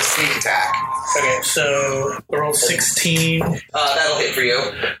 so it is a sneak attack. Okay, so roll 16. That'll hit for you.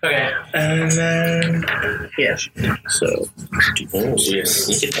 Okay, and then yeah. So Oh, so yes.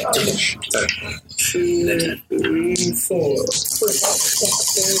 2, 3, 4.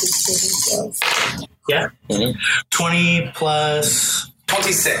 Yeah. 20 plus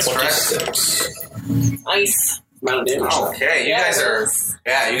 26, correct? Nice. Amount of damage. Okay, you guys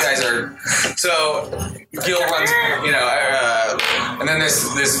are. So Gil runs, and then this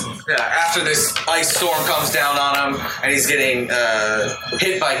after this ice storm comes down on him, and he's getting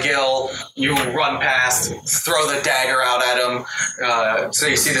hit by Gil. You run past, throw the dagger out at him. So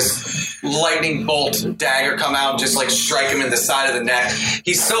you see this lightning bolt dagger come out, just like strike him in the side of the neck.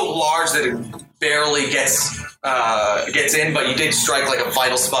 He's so large that it barely gets in, but you did strike like a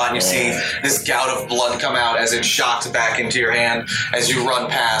vital spot, and you see this gout of blood come out as it shocks back into your hand as you run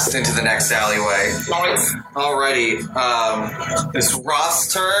past into the next alleyway. Nice. Alrighty, it's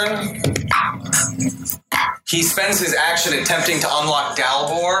Roth's turn. He spends his action attempting to unlock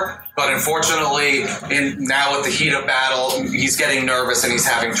Dalbor, but unfortunately, now with the heat of battle, he's getting nervous and he's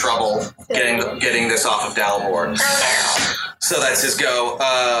having trouble getting this off of Dalbor. So that's his go.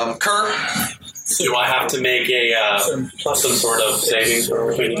 Kerr? Do I have to make some sort of savings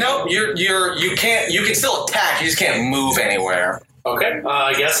or anything? No, you can't. You can still attack. You just can't move anywhere. Okay.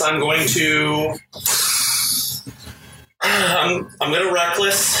 I guess I'm going to. I'm going to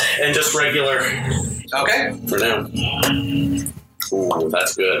reckless and just regular. Okay. For now. Ooh,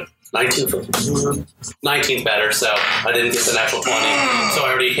 that's good. 19's better, so I didn't get the natural 20, so I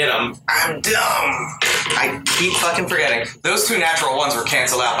already hit him. I'm dumb. I keep fucking forgetting. Those 2 natural ones were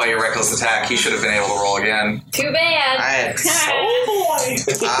canceled out by your reckless attack. He should have been able to roll again. Too bad. Oh boy!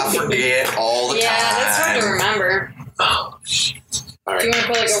 I forget all the time. Yeah, that's hard to remember. All right. Do you want to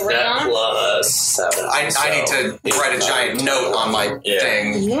put like a ring Step on? plus 7. I need to write a giant note on my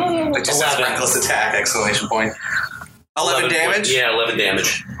thing that just says 11. reckless attack, exclamation point. 11 damage? Yeah, 11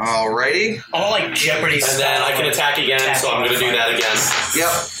 damage. Alrighty. I want like Jeopardy And then I can attack again, so I'm going to do that again.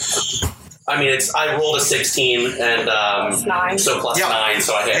 Yep. I mean, I rolled a 16, and Nine. so plus Yep. 9,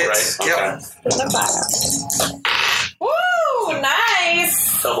 so I hit, Hits. right? Yep. Woo!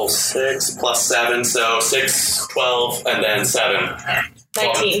 Nice. Double 6 plus 7, so 6, 12, and then 7.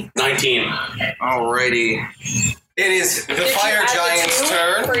 19. 19. Alrighty. It is the Did you Fire add the Giant's 2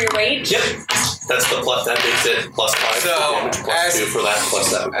 turn. for your weight? Yep. That's the plus, that makes it plus 5. So, damage, plus 2 for that, plus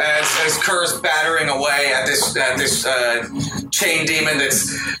 7. As Kerr's battering away at this chain demon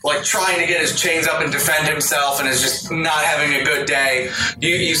that's like trying to get his chains up and defend himself and is just not having a good day,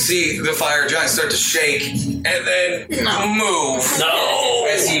 you see the Fire Giant start to shake and then move. No!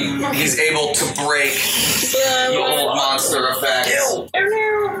 As he's able to break the old monster effect.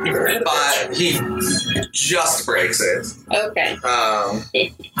 But he just breaks it. Okay.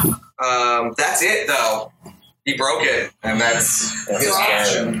 That's it though. He broke it, and that's his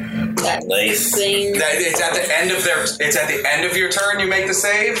action. Nice. It's at the end of your turn. You make the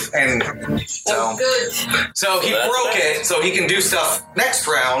save, and so Good. so he broke it. So he can do stuff next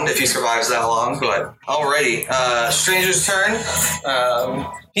round if he survives that long. But alrighty, Stranger's turn.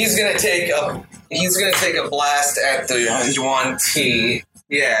 He's gonna take a blast at the Yuan T.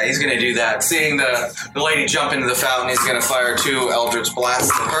 Yeah, he's gonna do that. Seeing the lady jump into the fountain, he's gonna fire 2 Eldritch Blasts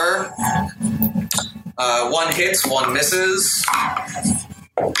at her. 1 hits, 1 misses.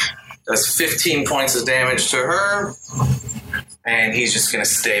 Does 15 points of damage to her. And he's just going to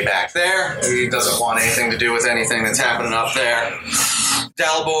stay back there. He doesn't want anything to do with anything that's happening up there.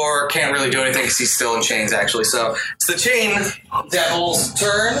 Dalbor can't really do anything because he's still in chains, actually. So it's the Chain Devil's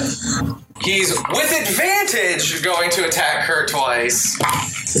turn. He's, with advantage, going to attack her twice.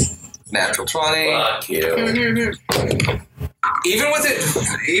 Natural 20. Fuck you. Even with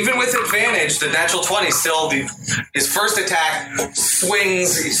advantage, the natural 20 still his first attack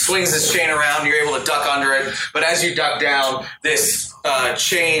swings his chain around. You're able to duck under it, but as you duck down, this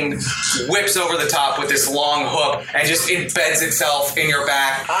chain whips over the top with this long hook and just embeds itself in your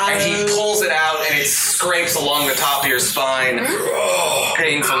back. And he pulls it out and it scrapes along the top of your spine.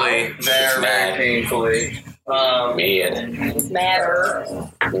 Painfully. Very painfully. Man. Matter.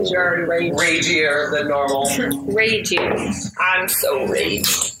 Because you're already Ragier than normal. Raging. I'm so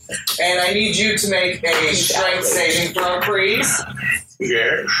raged. And I need you to make a strength saving throw, please.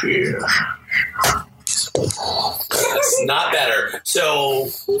 Yeah. That's not better. So,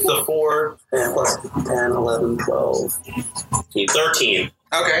 the 4 plus 10, 11, 12, 13.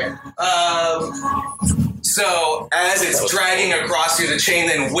 Okay. So, as it's dragging across you, the chain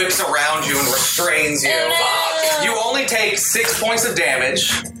then whips around you and restrains you. You only take 6 points of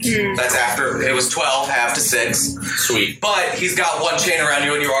damage. That's after it was 12, half to 6. Sweet. But he's got one chain around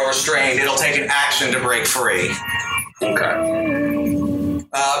you and you are restrained. It'll take an action to break free. Okay.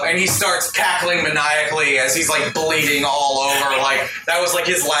 And he starts cackling maniacally as he's like bleeding all over. Like that was like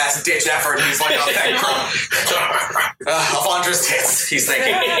his last ditch effort. He's like, oh, thank Alfondra's tits, he's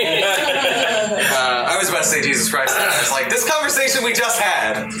thinking. I was about to say Jesus Christ. I was like, this conversation we just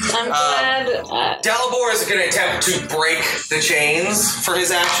had. I'm glad. Dalibor is going to attempt to break the chains for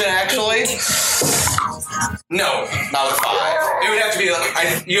his action, actually. No, not with 5. It would have to be like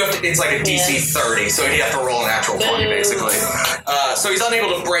it's like a DC 30, so he'd have to roll a natural 20, basically. So he's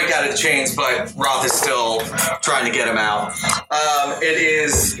unable to break out of the chains, but Roth is still trying to get him out. It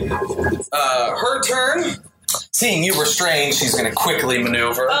is her turn. Seeing you restrained, she's going to quickly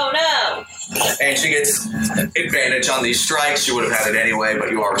maneuver. Oh no! And she gets advantage on these strikes. She would have had it anyway,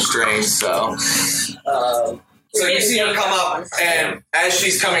 but you are restrained, so... So you see her come up, and as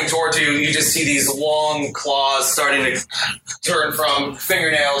she's coming towards you, you just see these long claws starting to turn from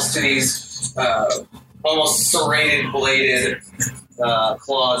fingernails to these almost serrated, bladed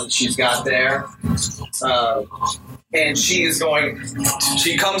claws that she's got there. And she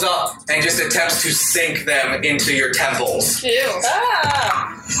comes up and just attempts to sink them into your temples. Ew.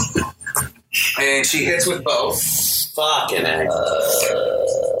 Ah! And she hits with both. Fucking heck.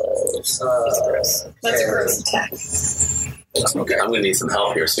 That's a gross attack. Okay, I'm gonna need some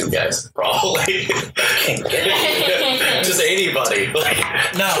help here soon, guys. Probably. Just anybody.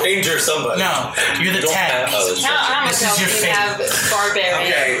 No. Stranger, somebody. No, you're the tank. How much This is help your do you fate. have, Barbarian?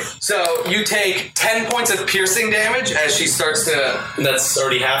 Okay, so you take 10 points of piercing damage as she starts to... That's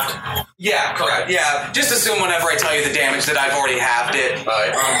already halved? Yeah, correct. Yeah, just assume whenever I tell you the damage that I've already halved it,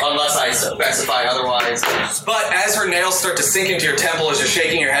 unless I specify otherwise. But as her nails start to sink into your temple as you're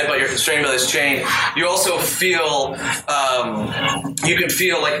shaking your head but you're constrained by this chain, you also feel... you can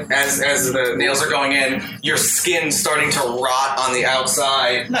feel like as the nails are going in, your skin starting to rot on the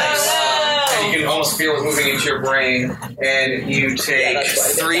outside. Nice. And you can almost feel it moving into your brain. And you take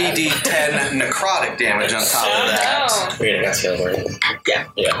 3d10 necrotic damage on top of that. We're gonna ask you, right? Yeah.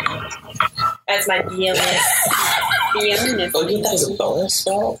 That's my bonus. Oh, you guys a bonus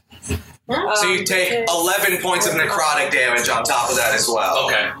spell? So you take 11 points of necrotic damage on top of that as well.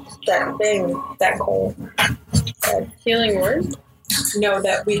 Okay. That thing, that cold. Healing word? Know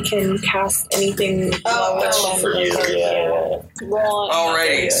that we can cast anything. For you, yeah.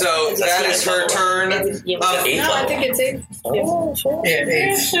 Alrighty, so that is her turn. No, I think it's 8. Oh, sure.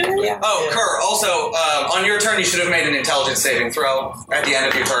 Yeah. Oh, Kerr, also, on your turn, you should have made an intelligence saving throw at the end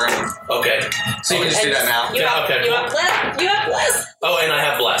of your turn. Okay. So you can just do that now. You have, Okay. you have bless. You have bless. Oh, and I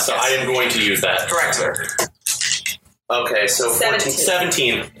have bless, so I am going to use that. Correct, sir. Okay, so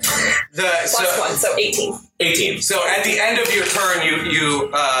 17. Plus 1, so 18. 18. So at the end of your turn,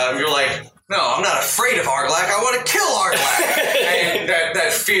 you're like, no, I'm not afraid of Arglak. I want to kill Arglak. And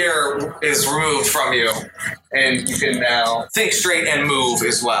that fear is removed from you, and you can now think straight and move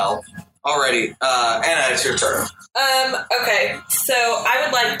as well. Alrighty, Anna, it's your turn. Okay, so I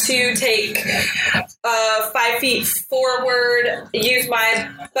would like to take 5 feet forward, use my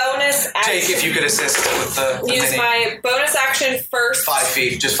bonus action. Jake, if you could assist with the Use mini. my bonus action first. 5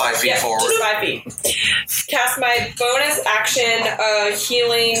 feet, just 5 feet forward. Just 5 feet. Cast my bonus action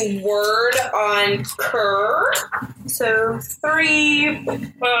healing word on Kerr. So 3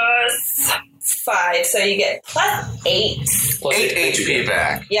 plus 5, so you get plus 8. 8 HP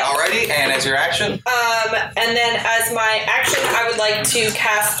back. Yep. Alrighty, and as your action? And then as my action, I would like to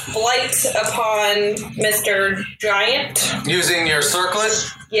cast Flight upon Mr. Giant. Using your circlet?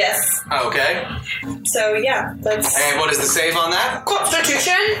 Yes. Okay. So yeah, that's And what is the save on that?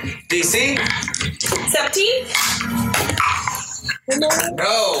 Constitution. DC? 17.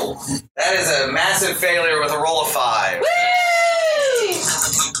 No. That is a massive failure with a roll of 5. Woo!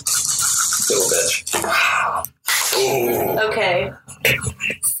 Little bitch. Ooh. Okay.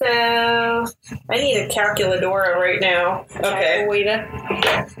 So I need a calculadora right now. Okay.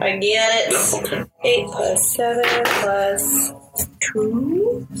 I get it. 8 plus 7 plus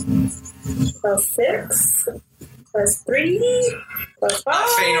 2 plus 6 plus 3 plus 5.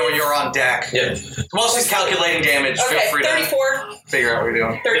 Feanor, you're on deck. Yep. While she's calculating damage, feel free 34. to figure out what you're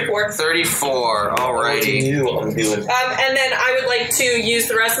doing. 34. 34. Alrighty. I'm doing. And then I would like to use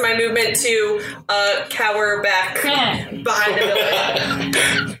the rest of my movement to cower back behind the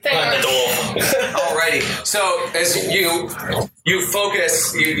building. Alrighty. So as you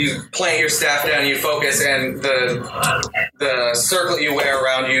focus, you plant your staff down, you focus, and the circlet you wear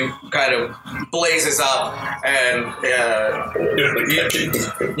around you kind of blazes up, and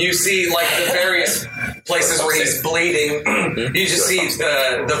you see like the various places where he's bleeding. You just see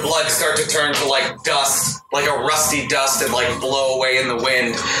the blood start to turn to like dust, like a rusty dust, and like blow away in the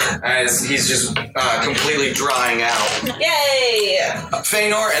wind as he's just completely drying out. Yay!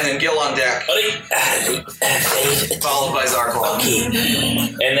 Feanor, and then Gil on deck, followed by Zarkon. Okay.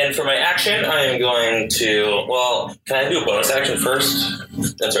 And then for my action, I am going to. Well, can I do a bonus action first?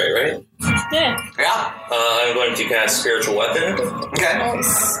 That's right? Yeah. Yeah. I'm going to cast Spiritual Weapon Okay.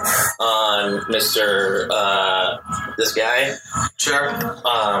 on Mr. This guy. Sure.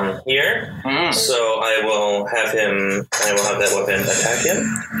 Here. So I will have that weapon attack him.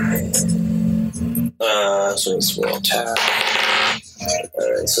 So this will attack.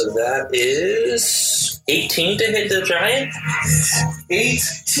 Alright, so that is 18 to hit the giant.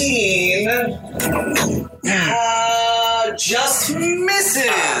 18. Just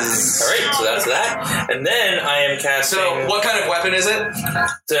misses. Alright, so that's that. And then I am casting. So, what kind of weapon is it?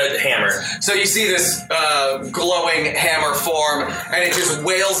 The hammer. So you see this glowing hammer form, and it just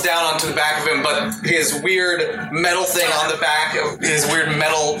wails down onto the back of him, but his weird metal thing on the back, his weird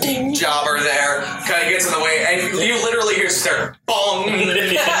metal jobber there, kind of gets in the way, and you literally hear start bong.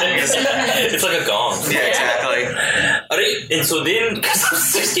 It's like a gong. Yeah, exactly. Alright, and so then, because I'm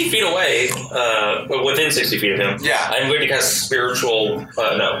 60 feet away, within 60 feet of him, Yeah. I'm going to cast Sacred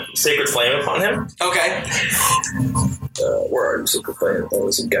Flame upon him. Okay. Where are you, Sacred Flame? Oh,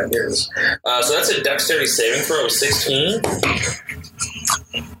 this guy here is. So that's a Dexterity saving throw of 16.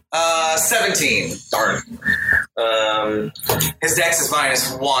 17. Darn. His dex is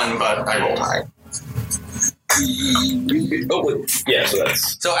 -1, but I rolled high. Oh, wait. Yeah, so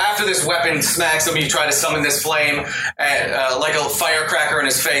that's... So after this weapon smacks him, you try to summon this flame like a firecracker in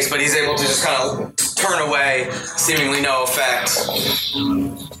his face, but he's able to just kind of turn away, seemingly no effect.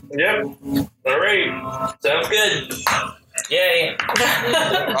 Yep. All right. Sounds good. Yay.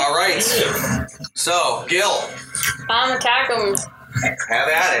 All right. So, Gil, Attack him. have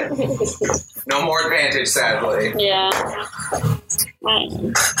at it. No more advantage, sadly. Yeah.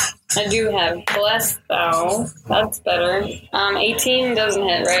 I do have Bless, though. That's better. 18 doesn't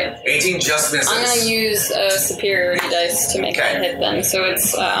hit, right? 18 just misses. I'm going to use a superiority dice to make that hit then. So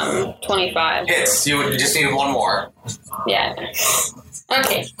it's 25. Hits. You just need one more. Yeah.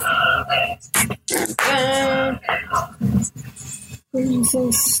 Okay.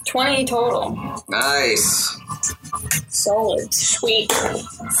 20 total. Nice. Solid. Sweet.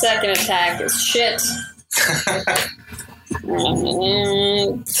 Second attack is shit.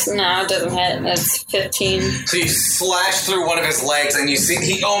 No, it doesn't hit. That's 15. So you slash through one of his legs, and you see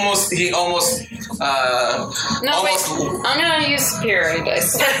he almost. No, wait. I'm gonna use superiority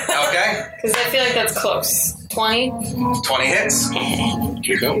dice. Okay. Because I feel like that's close. 20. 20 hits.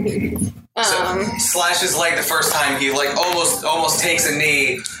 So slash his leg the first time. He like almost takes a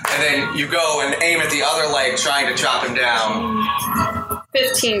knee, and then you go and aim at the other leg, trying to chop him down.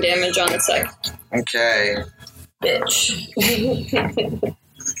 15 damage on the second. Okay. Bitch.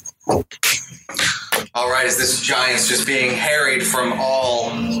 All right, as this giant's just being harried from all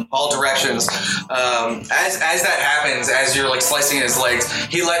directions, as that happens, as you're like slicing his legs,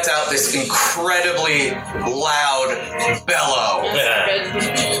 he lets out this incredibly loud bellow.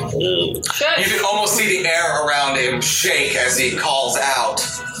 You can almost see the air around him shake as he calls out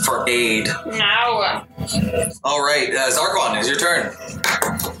for aid. Now. All right, Zarkon, it's your turn.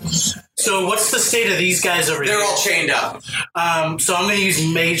 So what's the state of these guys over here? They're all chained up. So I'm going to use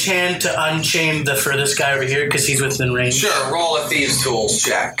Mage Hand to unchain the furthest guy over here because he's within range. Sure, roll a Thieves' Tools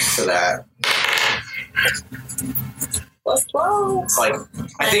check for that. Plus 12. Like,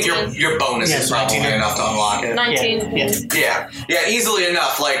 I think your bonus is probably 19. enough to unlock it. 19. Yeah, easily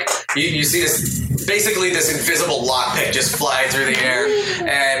enough. Like, you see this, basically this invisible lockpick just fly through the air,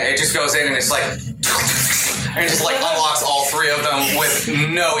 and it just goes in, and it's like, and just like unlocks all three of them with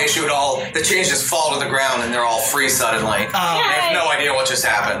no issue at all. The chains just fall to the ground and they're all free suddenly. They have no idea what just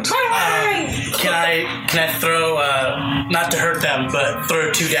happened. Can I throw, not to hurt them, but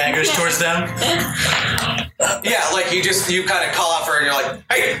throw 2 daggers towards them? Yeah, like you kind of call out for her and you're like,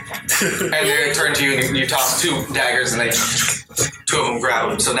 hey! And they turn to you and you toss 2 daggers and they, 2 of them grab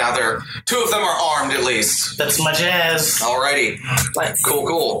them. So now 2 of them are armed at least. That's my jazz. Alrighty.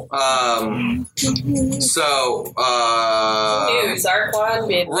 Cool. News, our quad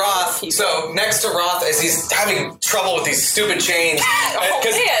made Roth, so next to Roth, as he's having trouble with these stupid chains,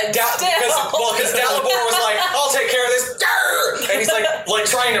 because Dalibor was like, I'll take care of this, and he's like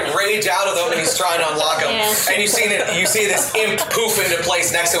trying to rage out of them, and he's trying to unlock them, and you see this imp poof into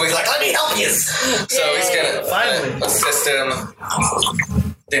place next to him. He's like, let me help you. So he's gonna assist him.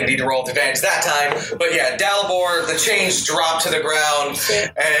 Didn't need to roll with advantage that time. But yeah, Dalibor, the chains drop to the ground,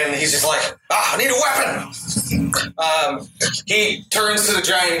 and he's just like, I need a weapon! He turns to the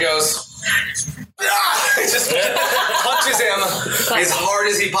giant and goes, he just punches him as hard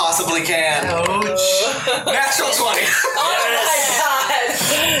as he possibly can. Natural 20. Oh my god!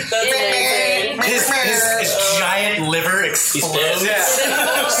 That's amazing. His giant liver explodes. Yeah.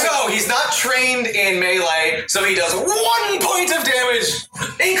 So he's not trained in melee, so he does 1 point of damage,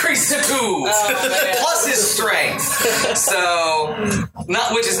 increased to 2, plus his strength. So,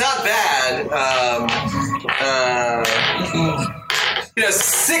 which is not bad. He does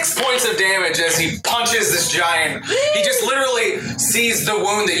 6 points of damage as he punches this giant. He just literally sees the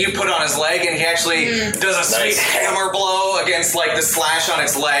wound that you put on his leg, and he actually does a sweet hammer blow against like the slash on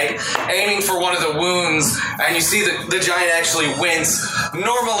its leg, aiming for one of the wounds, and you see the giant actually wince.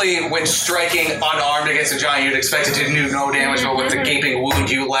 Normally, when striking unarmed against a giant, you'd expect it to do no damage, but with the gaping wound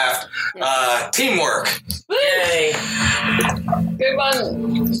you left, teamwork. Yay. Good one.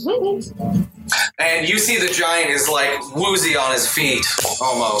 And you see the giant is like woozy on his feet,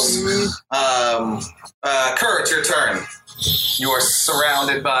 almost. Kurt, your turn. You are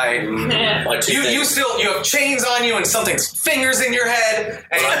surrounded by you have chains on you and something's fingers in your head,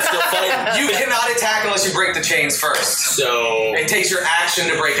 and I'm still fighting. You cannot attack unless you break the chains first. So it takes your action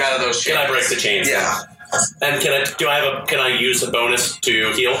to break out of those chains. Can I break the chains? Yeah. And can I use a bonus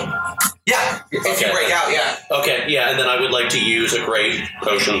to heal? Yeah, if you break out, yeah. Okay, yeah, and then I would like to use a great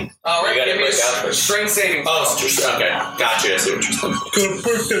potion. Oh, right, give me a strength saving. Oh, okay, gotcha. I see what you're saying. Gonna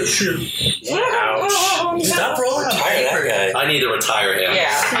break that shit. Ouch. Stop rolling on paper, guy. I need to retire him.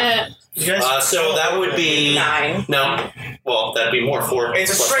 Yeah. So that would be 9. No. Well, that'd be more 4.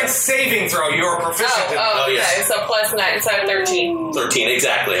 It's a strength saving throw. You are proficient in. Oh, okay. Yes. So plus 9, so 13. 13,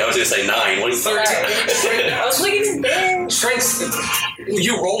 exactly. I was going to say 9. What is 13? I was looking at strength.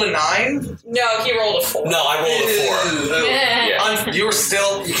 You rolled a 9? No, he rolled a 4. No, I rolled a 4. Yeah.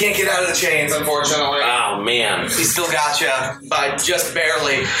 You can't get out of the chains, unfortunately. Oh, man. He still got you by just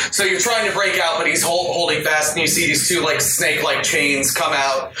barely. So you're trying to break out, but he's holding fast, and you see these 2 like snake-like chains come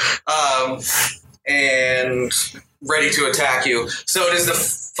out, and ready to attack you. So it is the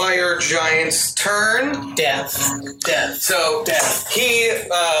fire giant's turn. Death. So he,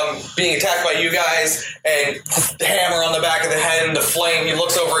 being attacked by you guys, and the hammer on the back of the head and the flame, he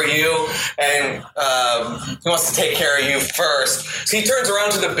looks over at you, and he wants to take care of you first. So he turns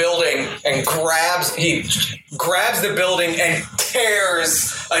around to the building and grabs the building and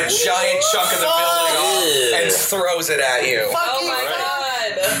tears a giant chunk of the building off and throws it at you. Oh my god.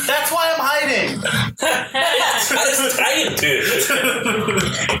 That's why I'm hiding. That's trying to.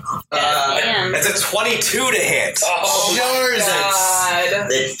 It's a 22 to hit. Oh Yours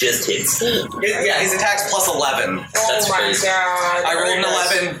god. It just hits. Yeah, his attack's plus 11. Oh my crazy. god. I rolled an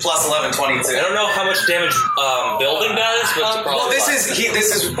 11 plus 11, 22. I don't know how much damage building does, but it's probably Well,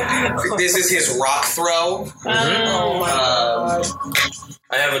 this is his rock throw. Oh my god.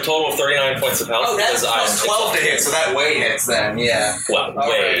 I have a total of 39 points of health. Oh, that's plus 12 to hit, so that way hits then, yeah. Well,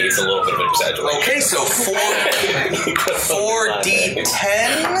 way is a little bit of an exaggeration. Okay, so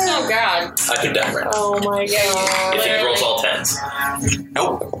 4d10? Oh god. I could die right now. Oh my god. If he rolls all 10s.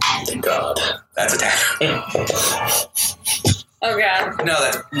 Nope. Thank God. That's a 10. Oh god. No,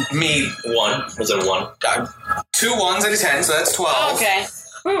 that's me. 1. Was it a 1? 2 1s and a 10, so that's 12. Okay.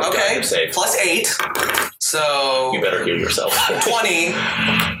 Okay, God, safe. plus 8. So You better heal yourself.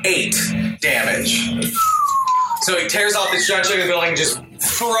 28 damage. So he tears off this giant chunk of the building and just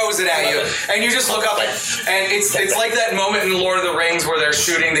throws it at you. And you just look up, and it's like that moment in Lord of the Rings where they're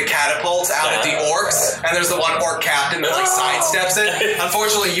shooting the catapults out at the orcs, and there's the one orc captain that like sidesteps it.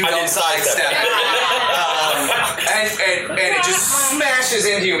 Unfortunately, you don't sidestep it. And it just smashes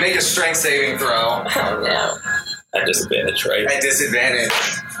into you. Make a strength saving throw. Oh no. At disadvantage, right? At disadvantage.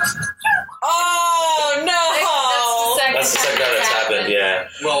 Oh no! That's the second time that's happened. Yeah.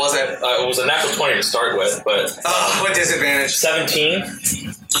 What was it? It was a natural 20 to start with, but What disadvantage? 17.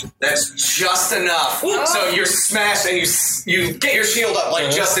 That's just enough. So you're smashed, and you get your shield up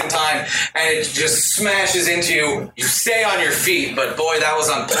like just in time, and it just smashes into you. You stay on your feet, but boy, that was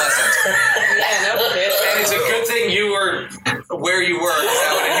unpleasant. Yeah, no shit. And it's a good thing you were where you were, because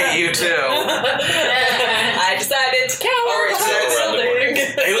that would have hit you too. I decided to cower behind something.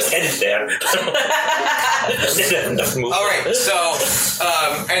 It was headed there. Didn't have enough movement. All right, so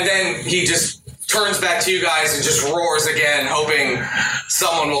and then he just turns back to you guys and just roars again, hoping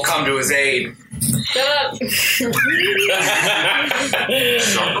someone will come to his aid. Shut up.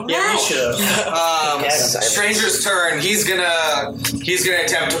 Yeah, we should have. Stranger's turn. He's gonna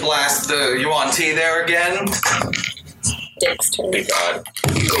attempt to blast the Yuan Ti there again. Dick's turn. Thank God.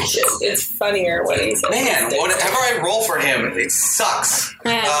 It's funnier when he's Man, whatever I roll for him, it sucks.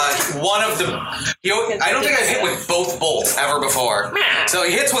 One of the... I don't think I've hit with both bolts ever before. So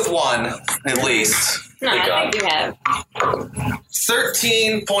he hits with one, at least. No, Thank I think you have.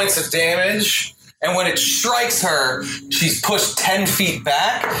 13 points of damage. And when it strikes her, she's pushed 10 feet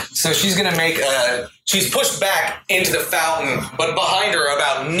back. So she's going to make a... She's pushed back into the fountain, but behind her,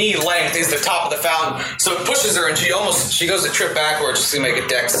 about knee length, is the top of the fountain. So it pushes her, and she goes to trip backwards. She's going to make a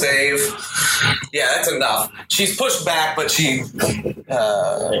dex save. Yeah, that's enough. She's pushed back, but she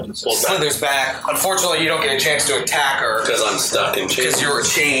slithers back. Unfortunately, you don't get a chance to attack her. Because I'm stuck in chains. Because you're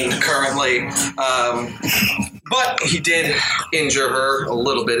chained currently. But he did injure her a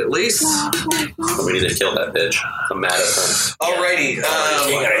little bit, at least. We need to kill that bitch. I'm mad at her. Alrighty.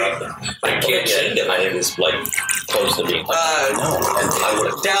 I can't chain him. I am is like close to being.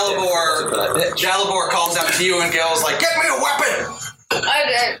 Dalibor calls out to you, and Gale's like, "Get me a weapon!" Throw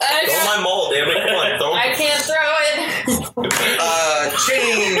my mole, damn it! Come on, throw I can't throw it.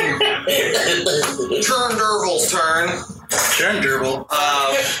 Chain. Churn-Dervil's turn. Churn-Dervil.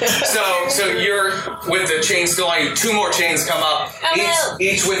 So you're with the chain still on you. Two more chains come up,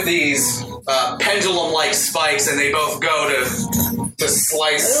 each with these pendulum-like spikes, and they both go to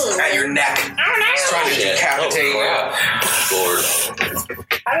slice at your neck. He's trying to decapitate you. Lord.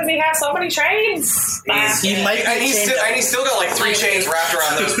 How does he have so many chains? He might. And he's still got like 3 chains wrapped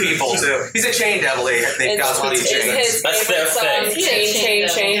around those people too. He's a chain devil. They've got lots of chains. His That's their favorite song, thing.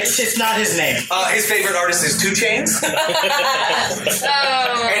 Chain. It's not his name. His favorite artist is 2 Chains, and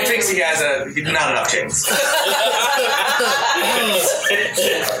thinks he has not enough chains.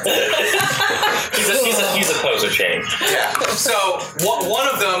 He's a poser chain. Yeah. So one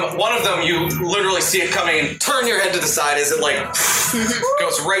of them, you literally see it coming and turn your head to the side as it like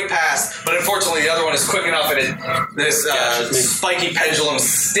goes right past. But unfortunately, the other one is quick enough, and this spiky pendulum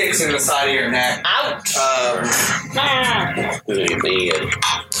sticks in the side of your neck. Ouch!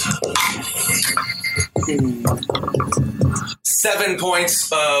 7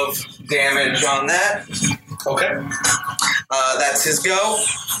 points of damage on that. Okay. That's his go.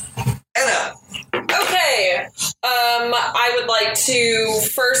 Anna. Okay. I would like to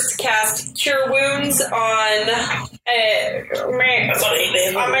first cast Cure Wounds on my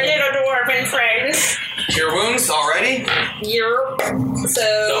little dwarven friend. Cure Wounds already? Yep.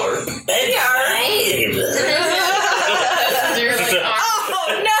 So they are. Oh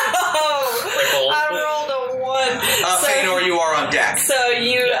no! I rolled a 1. Feanor, you are on deck. So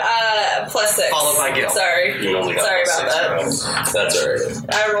you plus 6. Followed by Gil. Sorry. Sorry about that. That's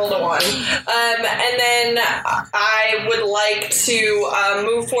alright. I rolled a 1. And then I would like to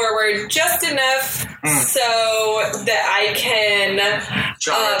move forward just enough so that I can...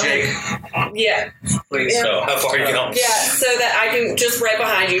 John Jake. Yeah. Please. Yeah. So, how far are you going? Yeah, so that I can just right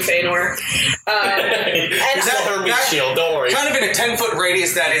behind you, Feanor. Is that shield? Don't worry. Kind of in a 10-foot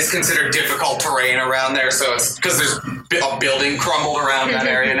radius that is considered difficult terrain around there, so it's because there's a building crumbled around that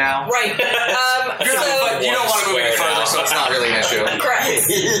area now. Right. But you don't want to move any further, so it's not really an issue. Correct.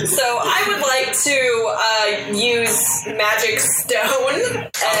 So I would like to use Magic Stone.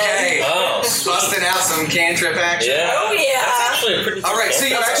 Okay. Busting out some cantrip action. Yeah. Oh, yeah. That's actually a pretty. All right, so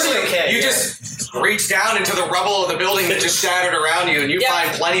you just reach down into the rubble of the building that just shattered around you, and you find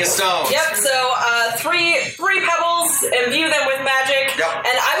plenty of stones. Yep. So three pebbles, imbue them with magic,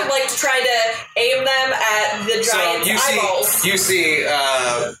 and I would like to try to aim them at the giant's eyeballs. You see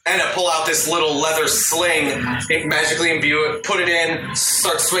Anna pull out this little leather sling, magically imbue it, put it in,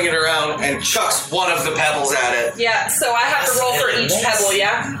 start swinging it around, and chucks one of the pebbles at it. Yeah. So I have to roll for each pebble.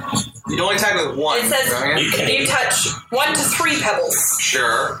 Yeah. You only attack with 1. It says right? you touch 1 to 3 pebbles.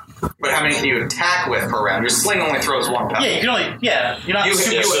 Sure. But how many can you attack with per round? Your sling only throws one pebble. Yeah, you can only. Yeah, you're not. You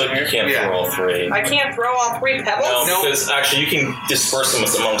can't throw all three. I can't throw all 3 pebbles? No, because actually you can disperse them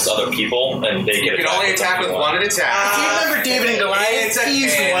amongst other people, and they You can only attack with one at a time. If you remember David and Goliath, he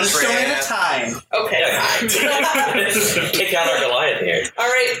used one stone at a time. Okay, fine. Kick out our Goliath here.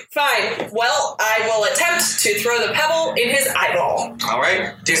 Alright, fine. Well, I will attempt to throw the pebble in his eyeball.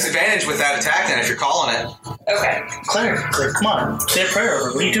 Alright. Disadvantage with that attack then if you're calling it. Okay. Claire, come on. Say a prayer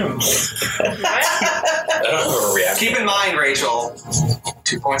over. What are you doing? I don't overreact. Keep in mind, Rachel,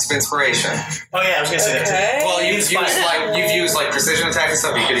 2 points of inspiration. Oh yeah, I was gonna say that too. Well, you've used precision attack and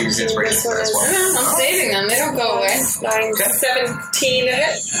stuff. You could use inspiration for that as well. I'm saving them. They don't go away. 9, 17 to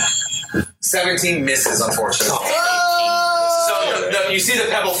hit. 17 misses, unfortunately. So you see the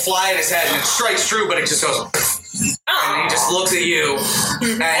pebble fly at his head, and it strikes true, but it just goes. And he just looks at you.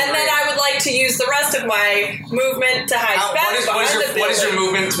 And then I would like to use the rest of my movement to hide back behind the building. What is your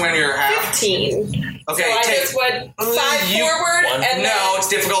movement when you're half? 15. Okay, so I just went 5 forward, and no, it's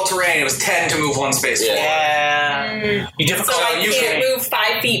difficult terrain. It was 10 to move 1 space forward. Yeah. You difficult. So I can't move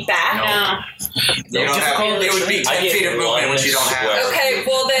 5 feet back? No. You don't have, it would be 10 feet of movement, which you don't have. Okay,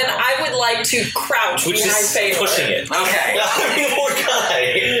 well then I would like to crouch behind Fëanor. Pushing it. Okay. Poor guy.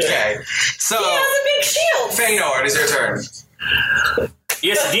 Okay. So, he has a big shield. Fëanor, it is your turn.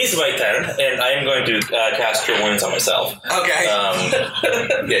 Yes, it is my turn, and I am going to cast Cure Wounds on myself. Okay.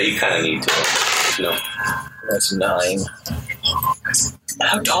 Yeah, you kind of need to. No. That's 9.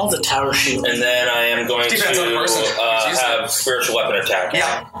 How tall the tower shield? And then I am going Depends on the person. to have spiritual weapon attack.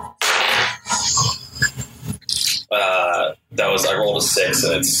 Yeah. I rolled a 6,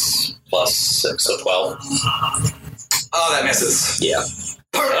 and it's plus 6, so 12. Oh, that misses. Yeah.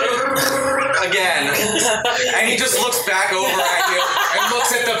 Again. And he just looks back over at you and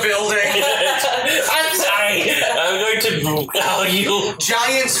looks at the building. I'm sorry. I'm going to call you.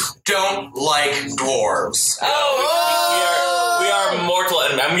 Giants don't like dwarves. We are mortal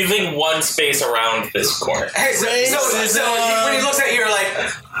enemies. I'm using 1 space around this corner. Hey, so when he looks at you, you're like...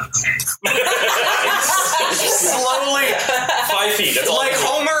 slowly... 5 feet. That's all. Like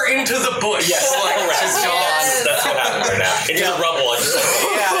Homer into the bush. Yes, like, correct. just gone. That's what happened right now. Into the rubble. I just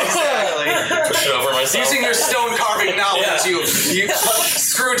Yeah, exactly. push it over myself. Using your stone carving knowledge, you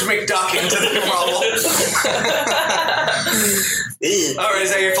Scrooge McDuck into the rubble. Alright,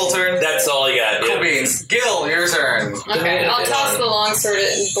 is that your full turn? That's all I got. Cool Yeah. beans. Gil, your turn. Okay, I'll toss the longsword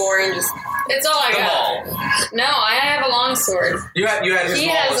at Bor and just... It's all I got. No, I have a longsword. You had his He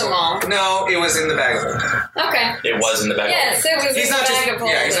maul. has a maul. No, it was in the bag of holding. Okay. It was in the back. Yes, it was He's in not the just bag of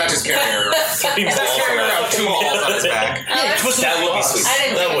holding. he's not just carrying it around. He's not carrying around 2 mauls on his back. Oh, that's- That would be sweet. I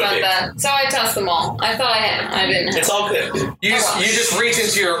didn't That think would about be. that. So I tossed them all. I thought I didn't have. It's all good. You just reach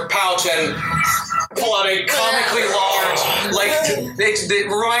into your pouch and pull out a comically large, like it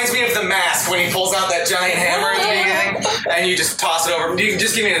reminds me of The Mask when he pulls out that giant hammer at the beginning, and you just toss it over. You can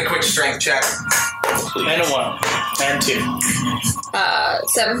just give me a quick strength check. And a 1. And 2.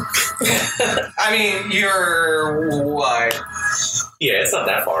 7. I mean, you're what? Yeah, it's not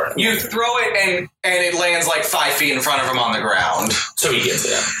that far. You throw it and it lands like 5 feet in front of him on the ground. So he gets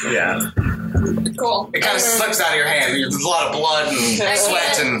it. Yeah. Cool. It kind of slips out of your hand. There's a lot of blood and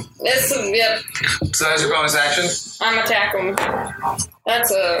sweat, and Yep. so that's your bonus action. I'm attacking.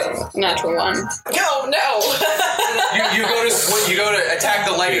 That's a natural 1. No. You go to attack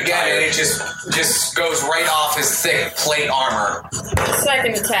the leg again, and it just goes right off his thick plate armor.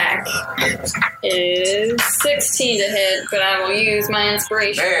 Second attack is 16 to hit, but I will use my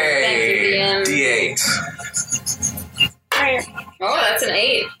inspiration. Thank you, DM. D8. Oh, that's an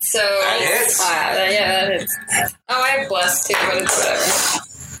 8. So That hits. that hits. Oh, I have blessed too, but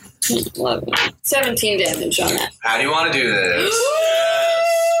it's whatever. 17 damage on that. How do you want to do this?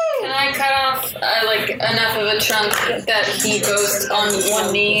 Can I cut off enough of a chunk that he goes on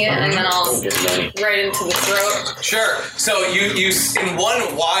one knee, and then I'll just right into the throat? Sure. So you in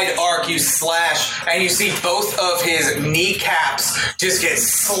one wide arc you slash, and you see both of his kneecaps just get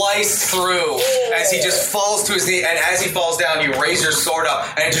sliced through as he just falls to his knee. And as he falls down, you raise your sword up,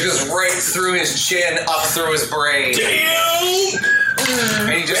 and it just goes right through his chin, up through his brain.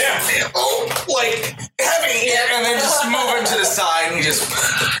 And he just like heavy, and then just move him to the side, and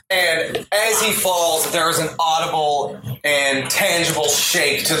and as he falls, there is an audible and tangible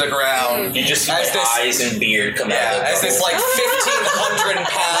shake to the ground. You just see my eyes and beard come out. As this like 1,500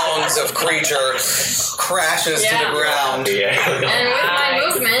 pounds of creature crashes to the ground. Yeah. And with my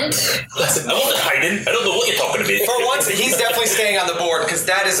movement, I wasn't hiding. I don't know what you're talking about. For once, he's definitely staying on the board because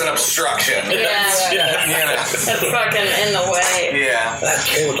that is an obstruction. that's fucking in the way. Yeah.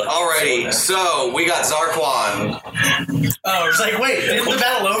 Alrighty, so we got Zarquan. Oh, it's like, wait, isn't the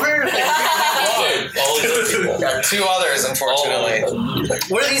battle over? All these other people. Got two others, unfortunately.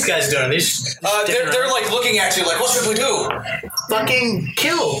 What are these guys doing? They're like looking at you like, what should we do? Fucking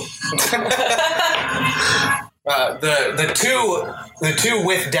kill. The two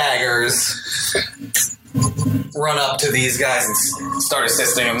with daggers run up to these guys and start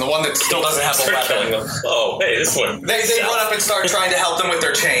assisting them. The one that still doesn't have a Start killing weapon. them. Oh, hey, this one. They run up and start trying to help them with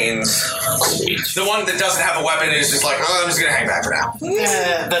their chains. Sweet. The one that doesn't have a weapon is just like, oh, I'm just gonna hang back for now.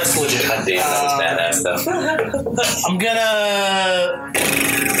 Yeah, that's legit. God damn, that was badass stuff. I'm gonna...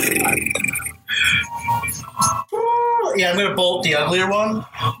 Yeah, I'm gonna bolt the uglier one.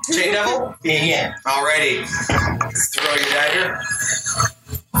 Chain Devil? Yeah. Alrighty. Throw your dagger.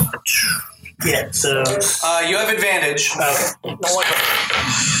 Yeah, so... You have advantage. Okay.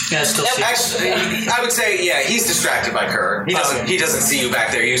 Yeah, still see. Actually, I would say, yeah, he's distracted by Kerr. He doesn't see you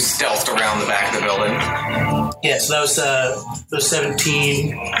back there. You stealthed around the back of the building. Yeah, so that was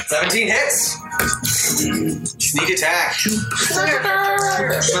 17. 17 hits. Sneak attack.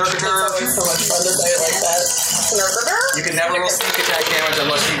 Snurkatur. It's always so much fun to say it like that. Snurkatur? You can never roll sneak attack damage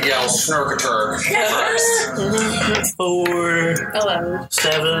unless you yell Snurkatur first. 4, 11.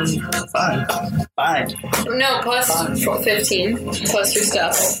 7, 5. No, plus 15. Plus your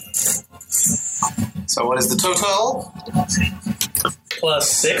stuff. So what is the total? Plus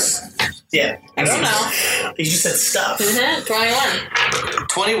 6. Yeah. I don't know. You just said stuff. 21.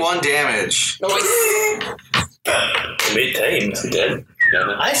 21 damage. Made time. He did.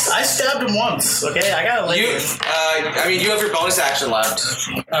 I stabbed him once, okay? I gotta You have your bonus action left.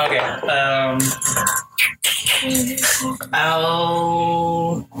 Okay.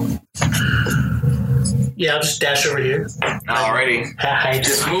 I'll just dash over here. Alrighty.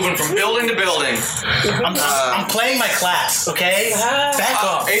 Just moving from building to building. I'm playing my class, okay? Back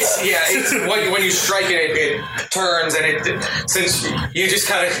off. It's when you strike it, it turns, and since you just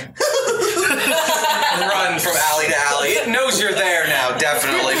kind of run from alley to alley, it knows you're there now,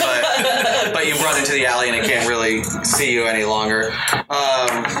 definitely, but you run into the alley and it can't really see you any longer.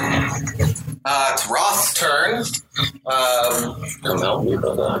 It's Roth's turn. Come help me,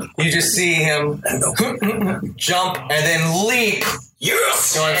 brother. You just see him jump and then leap.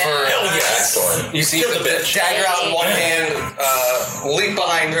 Yes! Going for Hell yes! You see the dagger out in one hand, leap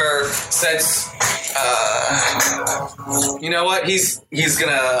behind her, says, you know what? I'm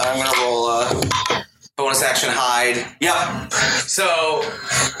gonna roll a bonus action hide. Yep. So,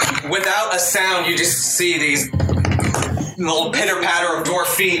 without a sound, you just see these little pitter-patter of dwarf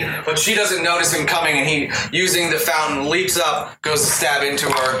feet, but she doesn't notice him coming, and he, using the fountain, leaps up, goes to stab into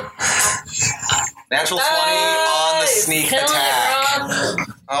her. Natural 20 on the sneak attack.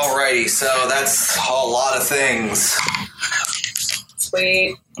 Alrighty, so that's a lot of things.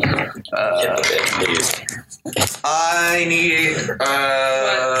 Sweet. I need...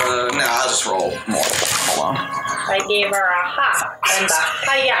 I'll just roll more. Hold on. I gave her a ha and a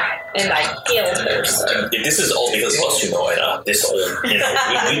hiya, and I killed her. So. This is all because of us, this whole, we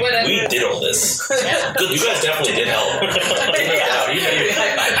did all this. Good, you guys definitely did help.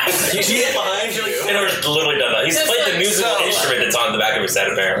 He's behind you. And we're literally done that. He's played the musical instrument that's on the back of his head,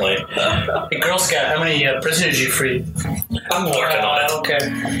 apparently. Hey, Girl Scout, how many prisoners you freed? I'm working on it. Okay.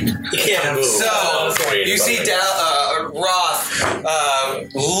 You can't move. So, you see Roth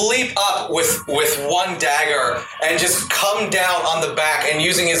leap up with one dagger and just come down on the back, and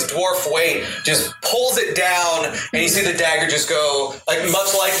using his dwarf weight, just pulls it down, and you see the dagger just go, like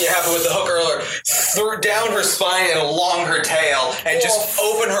much like you happened with the hook earlier, down her spine and along her tail, and just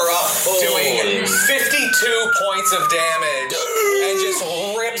open her up, doing 52 points of damage, and just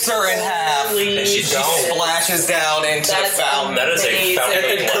rips her in half. And she splashes down into the fountain. That is a fountain.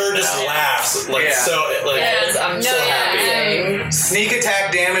 And Kerr just laughs. I'm so happy. Sneak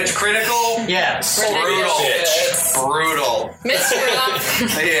attack damage critical? Yeah. Brutal. Mr.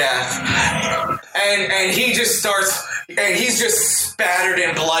 Yeah. And he just starts, and he's just spattered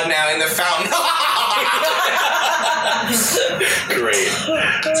in blood now in the fountain. Great.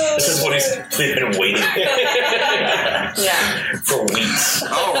 This is what he's been waiting for weeks.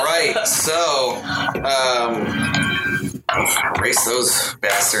 All right, so erase those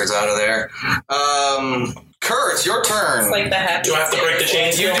bastards out of there. Kerr, it's your turn. It's like the happy. Do I have to break the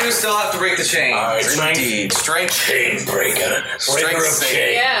chains? You do still have to break the chain. Strength. Strength. Chain breaker. Breaker of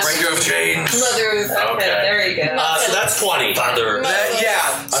chain. Yeah. Breaker of chain. Mother. Okay, there you go. So that's 20. Father.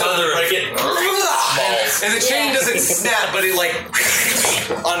 So break it. The chain doesn't snap, but it like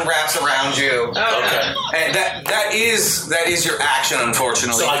unwraps around you. Okay. And that is your action,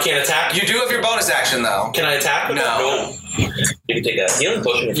 unfortunately. So I can't attack? You do have your bonus action, though. Can I attack? No. You can take a healing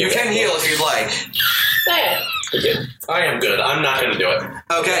potion if you can heal if you'd like. Okay. I am good. I'm not going to do it.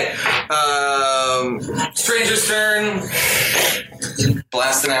 Okay. Stranger's turn.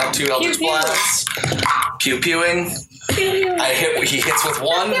 Blasting out 2 Eldritch Blasts. Pew-pewing. He hits with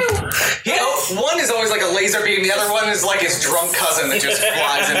 1. One is always like a laser beam. The other one is like his drunk cousin that just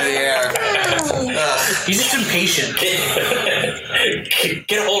flies into the air. He's just impatient.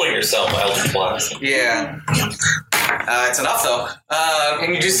 Get a hold of yourself, Eldritch Blast. Yeah. It's enough, though.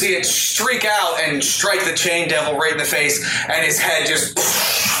 And you just see it streak out and strike the chain devil right in the face, and his head just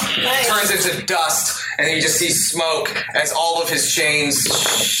turns into dust, and then you just see smoke as all of his chains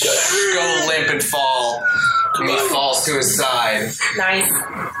go limp and fall. And he falls to his side. Nice.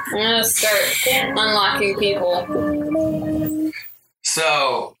 I'm gonna start unlocking people.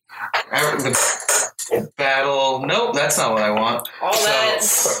 So, the battle... Nope, that's not what I want. All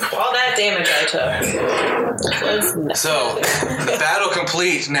that damage I took. So, the battle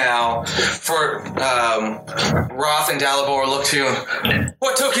complete now. For Roth and Dalibor look to you.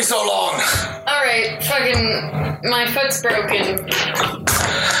 What took you so long? Alright, fucking... My foot's broken.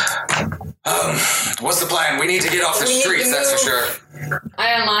 What's the plan? We need to get off the streets, that's for sure.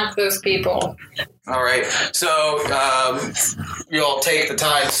 I unlocked those people. All right, so you'll take the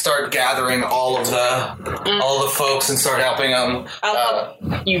time to start gathering all of the folks and start helping them. I'll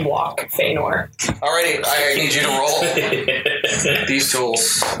help you walk, Feanor. Alrighty, I need you to roll these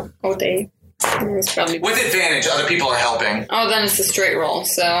tools Oh, they. It's probably with advantage. Other people are helping. Oh, then it's a straight roll.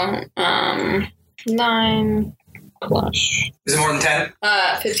 So, 9 plus. Is it more than 10?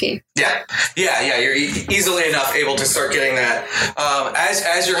 15. Yeah. You're easily enough able to start getting that.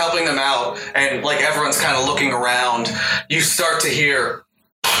 As you're helping them out, and like everyone's kind of looking around, you start to hear.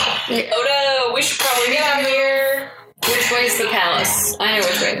 Oh no, we should probably get out of here. Which way is the palace? I know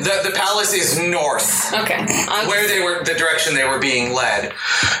which way. The palace is north. Okay. Where they were, the direction they were being led.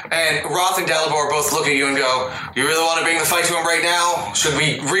 And Roth and Dalibor both look at you and go, "You really want to bring the fight to him right now? Should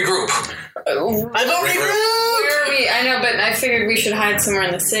we regroup?" I vote regroup! Where are we? I know, but I figured we should hide somewhere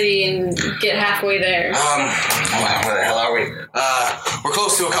in the city and get halfway there. Where the hell are we? We're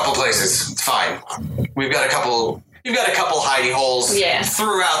close to a couple places. It's fine. You've got a couple hidey holes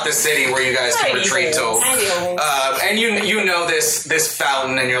throughout the city where you guys can retreat to. And you know this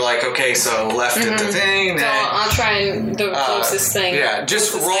fountain, and you're like, okay, so left at the thing. So I'll try and the closest thing. Yeah,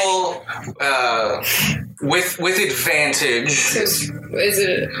 just roll with advantage. So is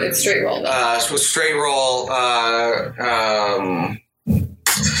it a straight roll? So straight roll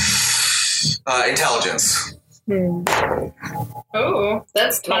intelligence. Oh,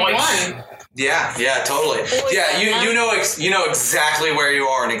 that's 21. Yeah, totally. Yeah, you know exactly where you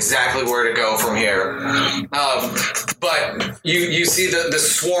are and exactly where to go from here. But you see the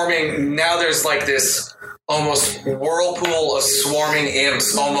swarming. Now there's like this almost whirlpool of swarming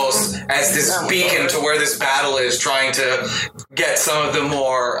imps, almost as this beacon to where this battle is, trying to get some of the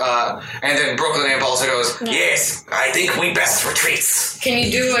more. And then Brooklyn Imp also goes, "Yes, I think we best retreats." Can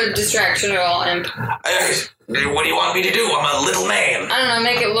you do a distraction at all, Imp? What do you want me to do? I'm a little man. I don't know,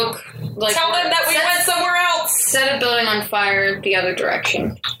 make it look like... Tell them that we went somewhere else. Set a building on fire the other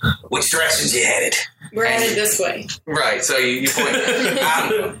direction. Which direction's you headed? We're headed this way. Right, so you point.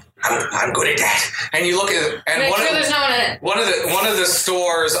 I'm good at that. And you look at and Make sure there's no one in it. One of the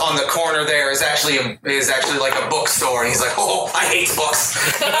stores on the corner there is actually like a bookstore, and he's like, "Oh, I hate books."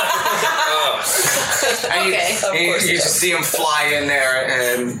 And you just see him fly in there,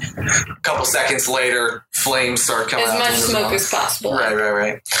 and a couple seconds later, flames start coming out. As much smoke as possible.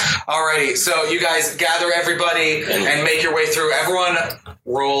 Right. Alrighty, so you guys gather everybody and make your way through. Everyone,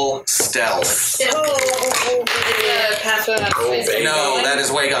 roll stealth. No, that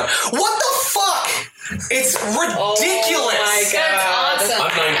is way gone. What the fuck? It's ridiculous. Oh my god. That's awesome.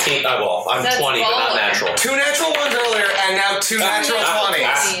 I'm 19. I'm That's 20, but not baller. natural. 2 natural ones earlier, and now 2 natural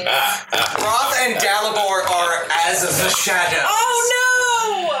 20s. Roth and Dalibor are as the shadow. Oh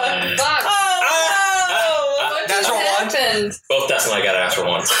no! Fuck. Oh Natural one? Happened? Both Des and I got natural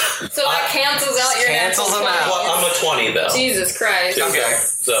ones. So that cancels out your Cancels natural them out. 20. Well, I'm a 20, though. Jesus Christ. Okay.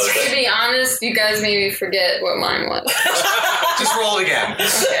 So To be honest, you guys made me forget what mine was. Just roll it again.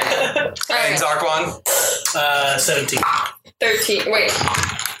 Okay. And Zarquan? 17. 13. Wait.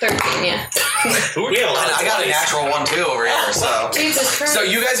 13, yeah. we have a lot of I got a 20s. natural one too over here, so. Jesus Christ. So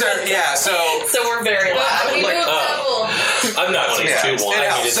you guys are, So we're very loud. We like, moved double. I'm not 22. Yeah, One.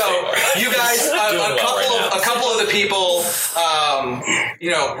 I need to so stay. you guys, Doing well right now. a couple of the people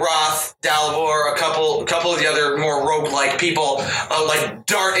Roth, Dalibor, a couple of the other more roguelike people,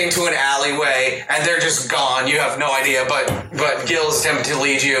 dart into an alleyway, and they're just gone. You have no idea, but Gil's attempting to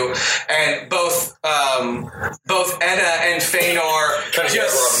lead you, and both Enna and Feanor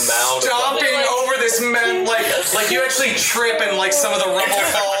just stomping over this man, like you actually trip, and like some of the rubble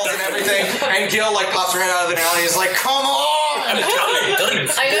falls and everything, and Gil pops her head out of the alley and is like, "Come on!"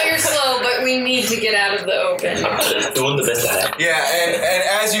 I know you're slow, but we need to get out of the open. Doing the best I can. Yeah, and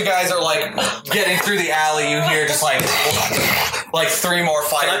as you guys are getting through the alley, you hear just like 3 more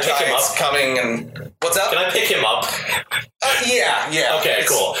fire giants coming, and what's up? Can I pick him up? Yeah. Okay,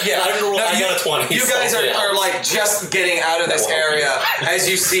 cool. Yeah, I got a 20. You guys are just getting out of this area as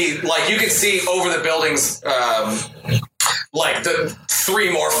you see, you can see over the buildings, the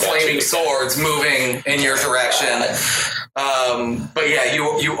 3 more flaming swords moving in your direction. But yeah,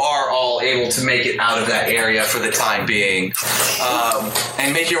 you are all able to make it out of that area for the time being,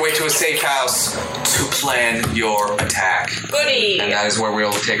 and make your way to a safe house to plan your attack. Goody! And that is where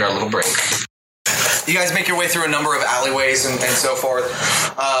we'll take our little break. You guys make your way through a number of alleyways and so forth.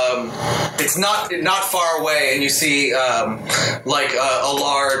 It's not far away, and you see a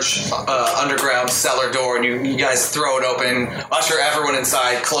large underground cellar door, and you guys throw it open, usher everyone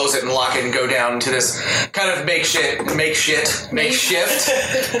inside, close it, and lock it, and go down to this kind of makeshift. It is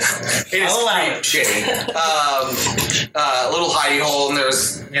pretty shitty. Little hidey hole, and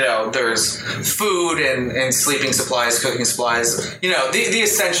there's food and sleeping supplies, cooking supplies. The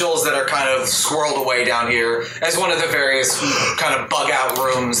essentials that are kind of swirled away down here as one of the various kind of bug out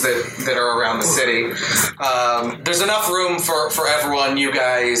rooms that are around the city. There's enough room for everyone, you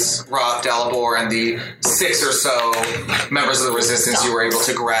guys, Roth, Dalibor, and the 6 or so members of the Resistance you were able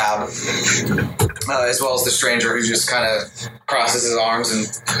to grab, as well as the stranger who just kind of crosses his arms and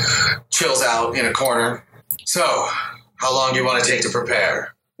chills out in a corner. So, how long do you want to take to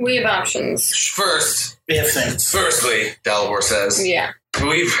prepare? We have options. First, We have things. firstly, Dalibor says, Yeah.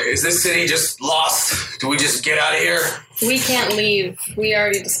 is this city just lost? Do we just get out of here? We can't leave. We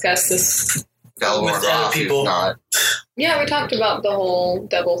already discussed this. Dalibor, With other people. Not. Yeah, we talked about the whole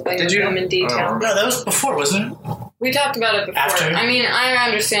devil thing Did with you? him in detail. No, that was before, wasn't it? We talked about it before. After? I mean, I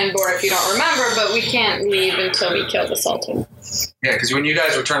understand, Bor, if you don't remember, but we can't leave until we kill the Sultan. Yeah, because when you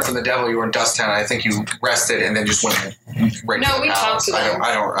guys returned from the devil, you were in Dust Town. I think you rested and then just went right No, to the we palace. talked to them.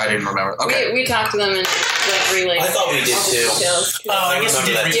 I didn't remember. Okay. We talked to them and relayed. I thought we did all the too. details. Oh, I guess we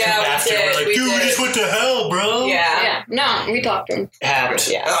did remember that. recoup Yeah, we after. did. We're like, We dude, we did. just went to hell, bro. Yeah. No, we talked to them. Happened.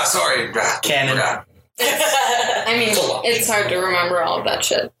 Yeah. Sorry. Canon. Forgot. I mean, It's a lot. it's hard to remember all of that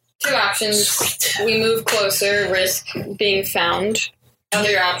shit. 2 options. We move closer, risk being found.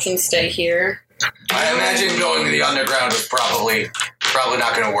 Other options, stay here. I imagine going to the underground is probably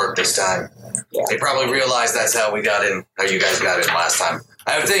not going to work this time. Yeah. They probably realized that's how we got in, how you guys got in last time.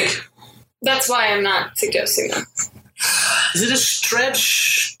 I would think. That's why I'm not suggesting that. Is it a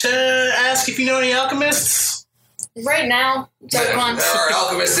stretch to ask if you know any alchemists? Right now, There are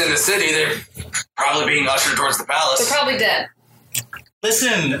alchemists in the city. They're probably being ushered towards the they're palace. probably dead.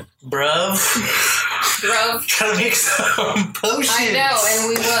 Listen, bruv. Bro, Try to make some potions. I know, and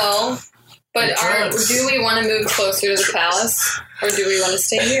we will. But Drugs. do we want to move closer to the palace, or do we want to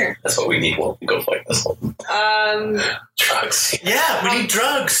stay here? That's what we need. We'll go fight this one. Drugs. Yeah, we need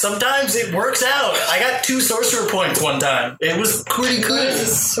drugs. Sometimes it works out. I got 2 sorcerer points one time. It was pretty good.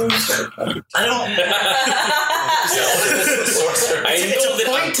 I don't... I It's know a that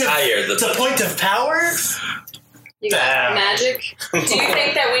I'm point of- tired. It's a point of power? You got magic? Do you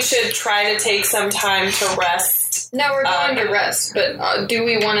think that we should try to take some time to rest? No, we're going to rest, but do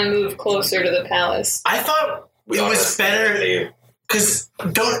we want to move closer to the palace? I thought it was better... Because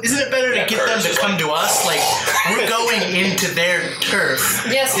isn't it better to get them to come to us? Like, we're going into their turf.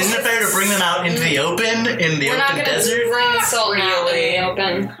 Yes. Isn't it better to bring them out into the open, in the We're not open going to desert? bring Sultan out in the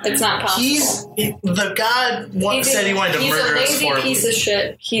open. It's not possible. The god said he wanted to murder us He's a for lazy piece of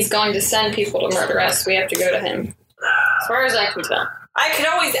shit. He's going to send people to murder us. We have to go to him. As far as I can tell. I could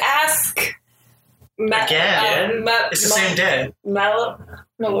always ask. Again? It's the same day.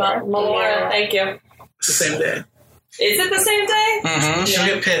 Melora, thank you. It's the same day. Is it the same day? Mm-hmm. She'll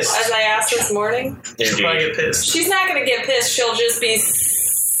get pissed. As I asked this morning? She'll probably get pissed. She's not going to get pissed. She'll just be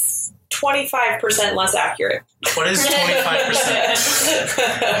 25% less accurate. What is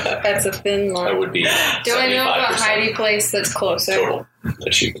 25%? That's a thin line. That would be. Do I know of a 75% hiding place that's closer? total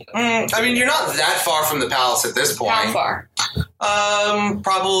achievement. I mean, you're not that far from the palace at this point. How far?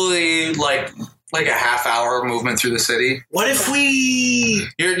 Probably like a half-hour movement through the city. What if we...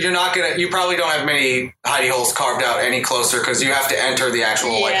 You're not gonna. You probably don't have many hidey holes carved out any closer because you have to enter the actual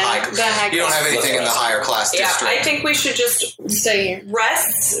the high You don't have anything in the higher class Yeah, district. I think we should just Stay here.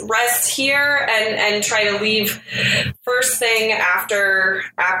 rest here and try to leave first thing after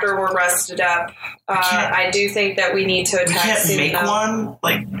we're rested up. I do think that we need to We attack can't soon make enough. one?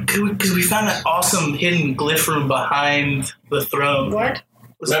 Like, because we found that awesome hidden glyph room behind the throne. What?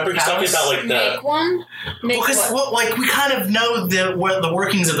 Was that Remember, he's talking palace? about like the. Make one? Make Well, because what? we kind of know the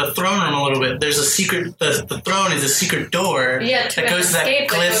workings of the throne room a little bit. There's a secret. The throne is a secret door Yeah, to that goes to that escape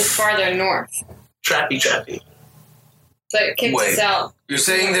that goes glyph. farther north. Trappy. So it kicks Wait. us out. You're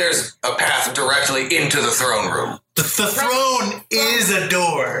saying there's a path directly into the throne room. The throne is a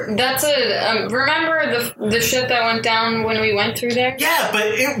door. That's a... remember the shit that went down when we went through there? Yeah,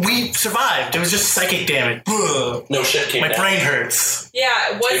 but we survived. It was just psychic damage. Ugh. No shit came My down. brain hurts.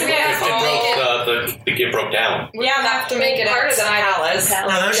 Yeah, wasn't We it have to all? make It broke down. We Yeah, have to make it part of the outside palace. No,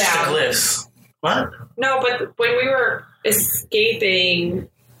 that was just Yeah. the glyphs. What? No, but when we were escaping,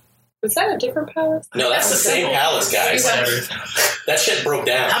 was that a different palace? No, that's the same palace, guys. Whatever. That shit broke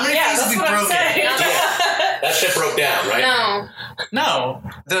down. How many Yeah, things that's have we what I'm broken? saying. That shit broke down, right? No. No.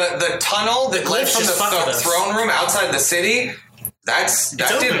 The tunnel that led glyphs from the just fuck with us. throne room outside the city. That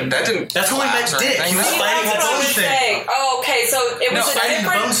open. didn't. That's when we met collapse or Dick. anything. He was See, fighting that's the what I bone was snake. saying. Oh, okay, so it was a fighting the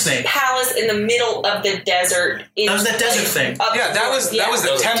bone different snake. palace in the middle of the desert. That was that desert thing. Yeah, that was the That was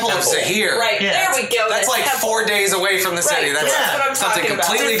the temple of temple. Sahir. Right, Yeah. there we go. That's the like temple. 4 days away from the city. Right, That's yeah. what I'm something talking about.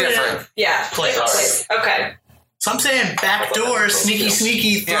 completely different. Yeah. Place. Place. Okay. So I'm saying back door,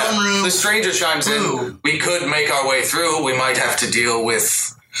 sneaky throne Yeah. room. The stranger chimes Ooh. in. We could make our way through. We might have to deal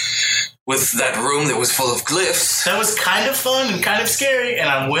with that room that was full of glyphs. That was kind of fun and kind of scary, and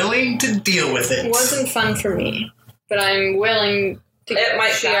I'm willing to deal with it. It wasn't fun for me. But I'm willing to It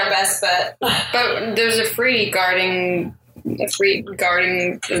might be our best bet. But there's a free guarding an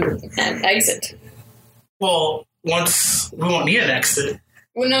exit. Well, once we won't need an exit.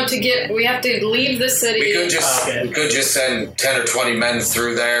 Well, no, we have to leave the city. We could just send 10 or 20 men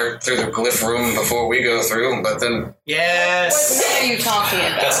through the glyph room before we go through. But then What Yes. are you talking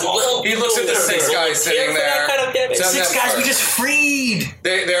about? he looks at the 6 guys sitting there. Send 6 them guys we first. just freed.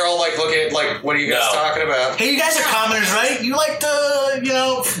 They're all like looking like, what are you guys No. talking about? Hey, you guys are commoners, right? You like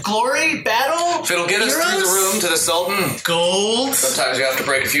the, glory, battle? If it'll get us through the room to the Sultan, Gold. sometimes you have to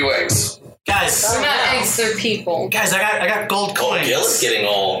break a few eggs. Guys, We're not eggs, they're people. I got gold Oh, coins. Gil's getting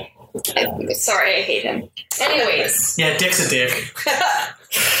all. Sorry, I hate him. Anyways. Yeah, Dick's a dick.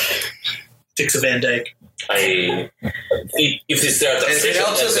 Dick's a Van Dyke. If this there's a If it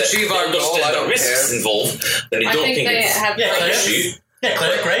helps us achieve our goal, I don't risks care. involved, then I I don't think think they it's have Yeah, an cleric. issue. Yeah,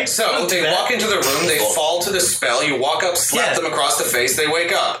 cleric, right? So they walk into the room, they fall to the spell, you walk up, slap Yeah. them across the face, they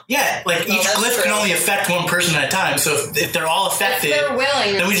wake up. Yeah, like each that's glyph true. can only affect one person at a time. So if they're all If affected, they're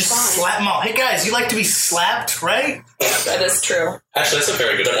willing, then we it's just fine. slap them all. Hey guys, you like to be slapped, right? That is true. Actually, that's a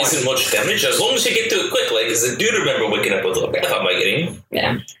very good point. That isn't much damage as long as you get to it quickly, because I do remember waking up with a bit of migraine.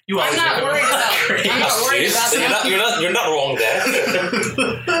 Yeah. You I'm always not get worried about. great. I'm not worried about that. You're not wrong there.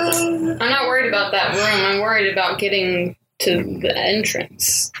 I'm not worried about that room. I'm worried about getting to the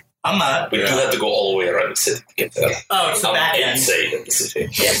entrance. I'm not. We do have to go all the way around the city to get there. Oh, it's the back end. Inside of the city.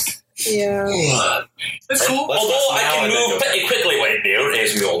 Yes. Yeah. That's cool. Although I Now can and then move go. pretty quickly right there,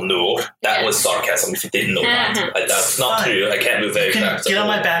 as we all know. That was sarcasm if you didn't know that. That's not Fine. true. I can't move very You can fast. get on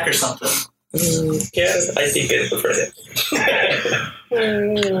my back or something. Yeah, I think I prefer that.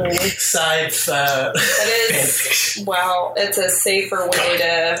 Side. It is. Well, it's a safer way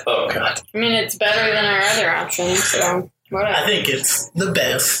to. Oh, God. I mean, it's better than our other options, so whatever. I think it's the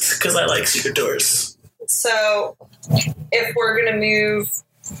best because I like secret doors. So, if we're gonna move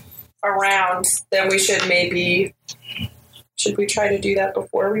around, then we should maybe. Should we try to do that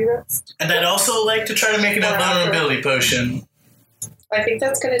before we rest? And I'd also like to try to make it a vulnerability potion. I think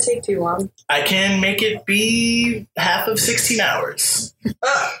that's gonna take too long. I can make it be half of 16 hours.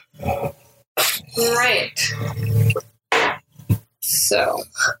 Right. So,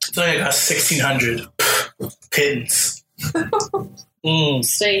 It's only cost 1,600 pittance.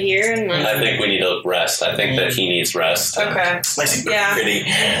 stay here and I then. think we need a rest. I think that he needs rest. Okay. I see. Yeah. Pretty.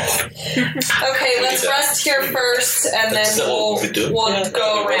 Okay, let's rest here first, and then That's what we do. we'll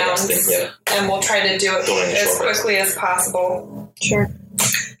go around, and we'll try to do it During the as short rest. quickly as possible. Sure.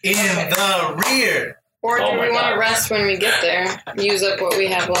 In the rear. Or do Oh my we want God. to rest when we get there? Use up what we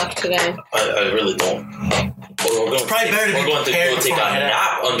have left today. I really don't. We're going Probably better to be we're going to prepared go take before a we head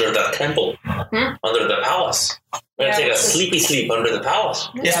nap under that temple. Under the palace. We're going to take a sleepy sleep under the palace.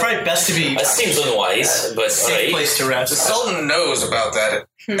 It's probably best to be That seems unwise, but safe alright. place to The rest. Sultan knows about that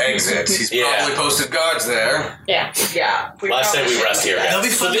exit. He's probably posted guards there. Yeah. Yeah. Last time we rest here, That'll be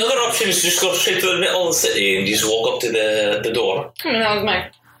guys. So fun. the other option is just go straight to the middle of the city and just walk up to the door. I mean, that was my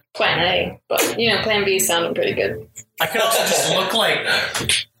plan A, but plan B sounded pretty good. I could also just look like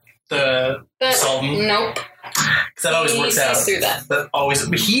the Sultan. Nope. Because that always He works out. sees through that. That always,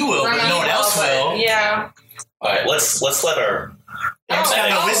 he will, but no one else will. Yeah. Alright, let's let our... Imp's got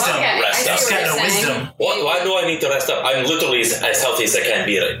no wisdom. Okay. Rest I up. see Imp's what got no you're saying. wisdom. Why do I need to rest up? I'm literally as healthy as I can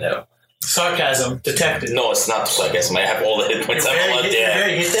be right now. Sarcasm detected. No, it's not sarcasm. I have all the hit points. I'm all You're dead.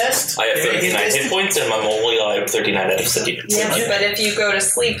 very hit test. I have You're very 39 hit points and I'm only alive 39 out of 70. Yes, but if you go to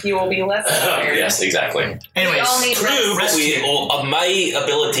sleep, you will be less tired. Yes, exactly. Anyways, We all need True, but rest. my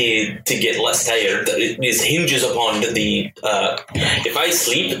ability to get less tired hinges upon the. If I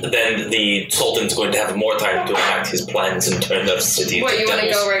sleep, then the Sultan's going to have more time to enact his plans and turn the city What, into you want to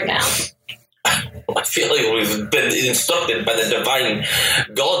devils. go right now? I feel like we've been instructed by the divine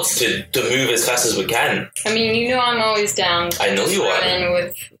gods to move as fast as we can. I mean, you know I'm always down. I know you Run are. in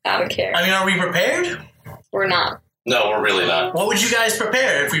without a care. I mean, are we prepared? We're not. No, we're really not. What would you guys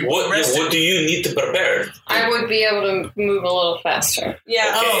prepare if we rested? What do you need to prepare? I would be able to move a little faster. Yeah.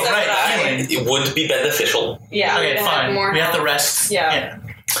 Oh, so right, would I. healing. It would be beneficial. Yeah. Okay, have fine. more We have to health. rest. Yeah.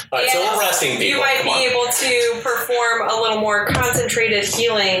 Alright, so And we're resting people. You might Come be on. able to perform a little more concentrated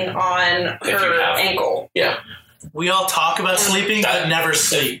healing on If you her have. ankle. Yeah. We all talk about sleeping, but never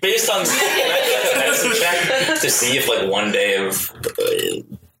sleep. Based on can I do a medicine check to see if like one day of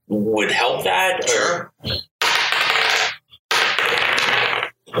would help that or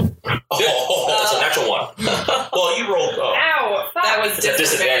oh, that's a natural one. Well, you rolled. Oh. Ow! That was It's a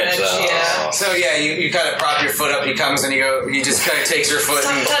disadvantage, though. Yeah. So yeah, you kind of prop your foot up. He comes and he just kind of takes your foot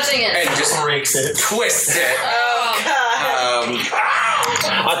Stop and touching it. just Breaks it. twists it. Oh God.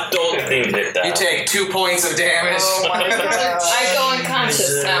 I don't think that. You take 2 points of damage. Oh my God. I go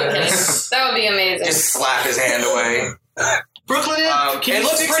unconscious. No, I'm kidding. That would be amazing. Just slap his hand away. Brooklyn, can It you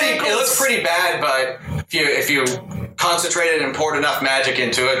looks fix pretty. ankles? It looks pretty bad, but if you concentrated and poured enough magic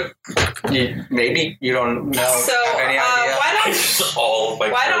into it, maybe you don't know. So have any idea. all of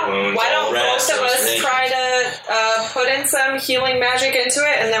my Why don't both rest, of us everything. try to put in some healing magic into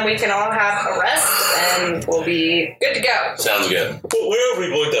it, and then we can all have a rest, and we'll be good to go. Sounds good. But where are we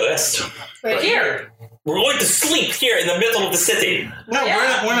going to rest? Right here. We're going to sleep here in the middle of the city. No,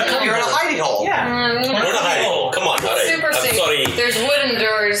 Yeah. we're in a You're in a hidey hole. Yeah. We're not hiding. Oh, come on, all right. Super I'm safe. sorry. There's wooden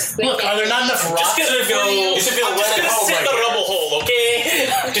doors. Look, are there not enough rocks? Just gonna go. You I'm just gonna sit in the rubble hole, okay?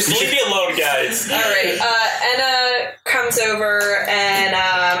 Just leave me alone, guys. All right. Anna comes over and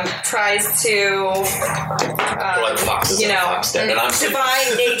tries to, Like foxes you and know, fox den, and I'm sitting-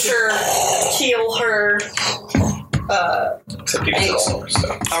 divine nature heal her. Except you can ankle. sell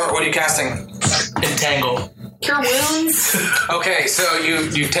stuff. All right, what are you casting? Entangle. Cure wounds. Okay, so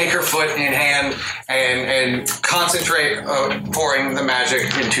you take her foot in hand and concentrate pouring the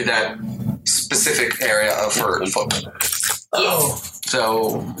magic into that specific area of her foot. Oh.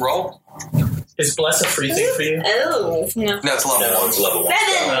 So roll. Is bless a free thing for you? Oh. No. No, it's level No, one. it's level one.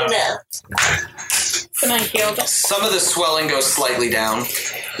 Can I heal them? Some of the swelling goes slightly down.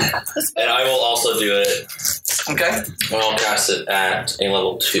 And I will also do it. Okay. I'll cast it at a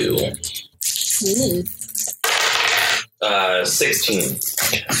level 2. 16.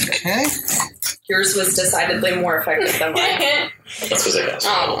 Okay. Yours was decidedly more effective than mine. That's because I cast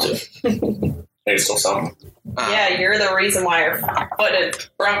it at level 2. Maybe still some. Yeah, you're the reason why your foot is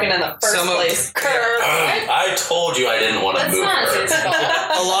broken in the first Some of- place. Curve. I told you I didn't want to That's move not her. his fault.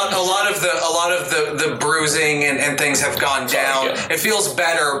 A lot of the bruising and things have gone down. Yeah. It feels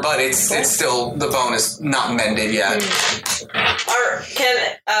better, but it's still, the bone is not mended yet. Or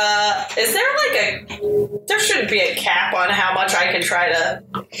is there there shouldn't be a cap on how much I can try to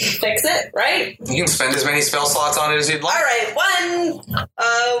fix it, right? You can spend as many spell slots on it as you'd like. All right,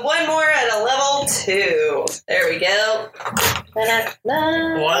 one more at a level 2. There we go.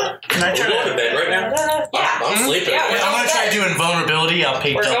 What? Can I We're try going to to... bed right now? Yeah. I'm sleeping. Yeah, I'm going to try doing vulnerability. I'll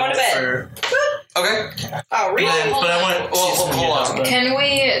pay We're double going to bed. for... Okay. Oh, really? But I want... Well, hold on. Can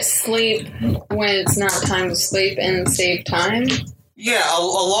we sleep when it's not time to sleep and save time? Yeah, a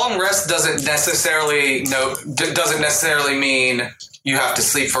long rest doesn't necessarily mean you have to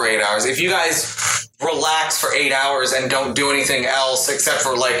sleep for 8 hours. If you guys relax for 8 hours and don't do anything else except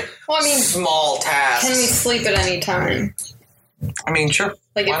for Well, I mean, small tasks, can we sleep at any time? I mean, sure.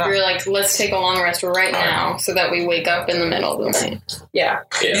 Like Why if not? we were like, let's take a long rest right now, so that we wake up in the middle of the night. Yeah.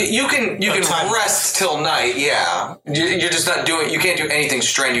 You can rest till night. Yeah, you're just not doing. You can't do anything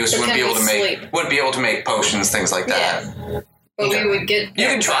strenuous. You But wouldn't be can able to we make. sleep? Wouldn't be able to make potions, things like that. Yeah. But we would get. You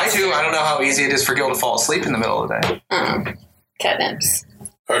can try to. I don't know how easy it is for Gil to fall asleep in the middle of the day. Catnaps.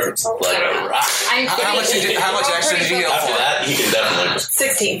 Perfect. Like a rock. How much extra did you heal After for? that, he can definitely.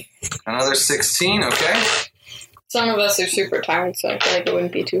 16. Another 16. Okay. Some of us are super tired, so I feel like it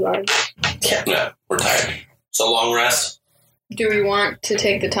wouldn't be too hard. Yeah, we're tired. So long rest. Do we want to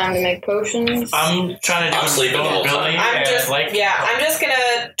take the time to make potions? I'm trying to do I'm sleeping the whole time. I'm just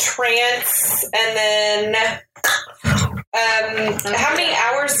gonna trance and then how many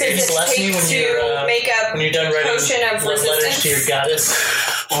hours does Just it bless me take when to you're, make a when you're done writing potion of love letters to your resistance?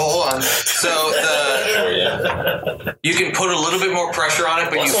 goddess. Hold on. So you can put a little bit more pressure on it,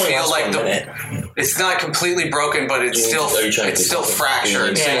 but you feel like it's not completely broken, but it's still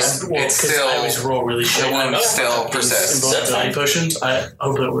fractured. Yeah, It's because still I always roll really the shit. wound still persists. Invulnerability potions. I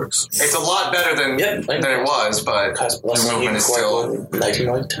hope it works. It's a lot better than it was, but the movement is still.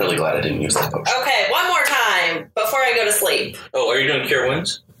 Really glad I didn't use that potion. Okay, one more time before I go to sleep. Oh, are you doing Cure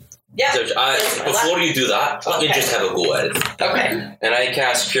Wounds? Yeah. So before you do that, let me just have a go at it. Okay. And I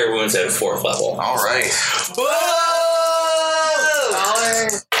cast Cure Wounds at 4th level. All right.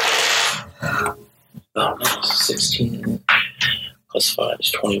 Oh, 16 plus 5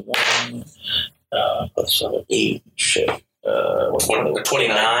 is 21. Plus 8. Shit.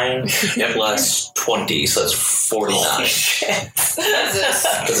 29 plus 20, so that's 49. Jesus.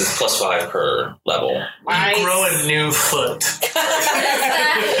 Because it's plus 5 per level. Nice. You grow a new foot.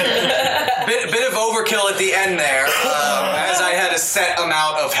 Bit of overkill at the end there, as I had a set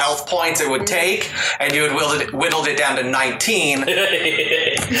amount of health points it would take, and you had whittled it down to 19.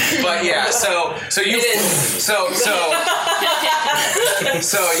 But yeah, so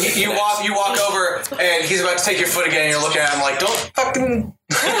you walk over, and he's about to take your foot again, and you're looking at him like, don't fucking.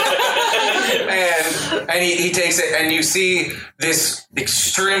 and he takes it, and you see this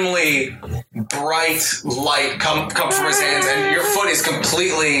extremely bright light come from his hands, and your foot is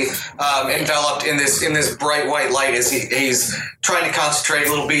completely enveloped in this bright white light as he's trying to concentrate.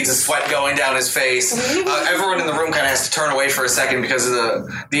 Little beads of sweat going down his face. Everyone in the room kind of has to turn away for a second because of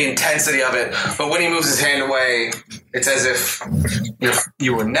the intensity of it. But when he moves his hand away, it's as if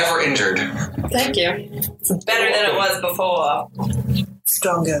you were never injured. Thank you. It's better than it was before.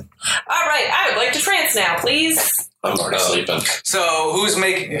 Stronger. All right, I would like to trance now, please. I'm already sleeping. So who's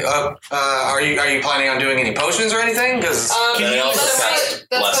making? Are you planning on doing any potions or anything? Because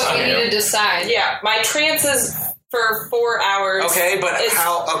That's what we need to decide. Yeah, my trance is for 4 hours. okay, but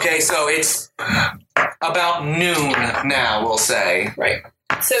how? Okay, so it's about noon now. We'll say. Right.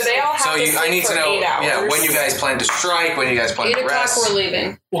 So they all have to sleep I need for to know. 8 hours. Yeah, when you guys plan to strike, when you guys plan 8 to o'clock, rest. we're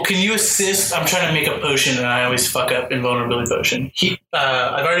leaving. Well, can you assist? I'm trying to make a potion, and I always fuck up invulnerability potion.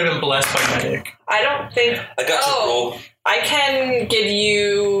 I've already been blessed by medic. I don't think. I got to roll. I can give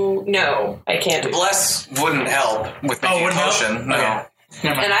you. No, I can't do that. Bless wouldn't help with making a wouldn't help? potion. No, Okay.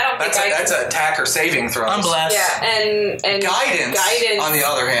 Never mind. And I don't think that's an attack or saving throw. I'm blessed. Yeah, and Guidance, on the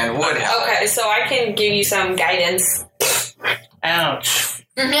other hand, would help. Okay, so I can give you some guidance. Ouch.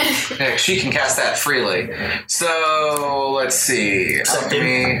 Yeah, she can cast that freely. So let's see.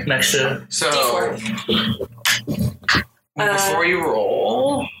 Accepting. Next to. So before you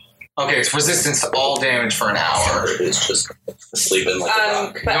roll, okay, it's resistance to all damage for an hour. It's just sleeping like a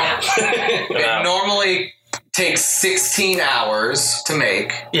rock. But It normally takes 16 hours to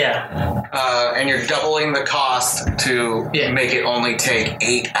make, and you're doubling the cost to make it only take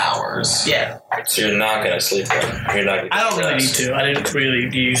 8 hours. Yeah. So you're not going to sleep then. You're not gonna I don't really need rest. to. I didn't really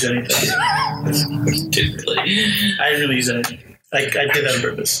use anything. Didn't really. I didn't really use anything. I did that on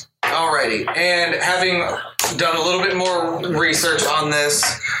purpose. Alrighty, and having done a little bit more research on this,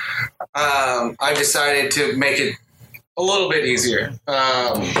 I've decided to make it a little bit easier.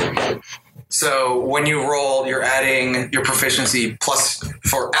 So when you roll, you're adding your proficiency plus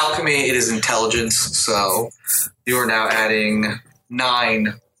for alchemy, it is intelligence. So you are now adding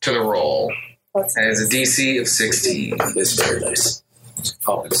 9 to the roll. And it's a DC of 16. It's very nice.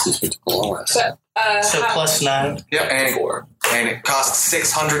 Oh, this is less. So plus 9. Yep, and it costs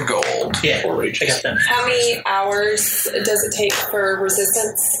 600 gold. Yeah, I got that. how many hours does it take for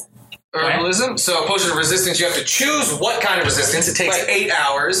resistance? Herbalism. So potion of resistance, you have to choose what kind of resistance. It takes 8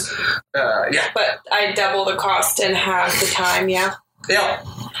 hours. Yeah. But I double the cost in half the time, yeah? Yeah.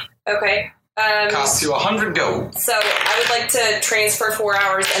 Okay. Costs you 100 gold. So I would like to transfer 4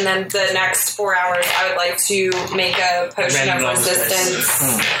 hours, and then the next 4 hours, I would like to make a potion of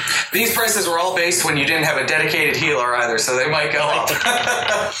resistance. These prices were all based when you didn't have a dedicated healer either, so they might go up.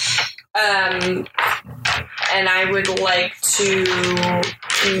 And I would like to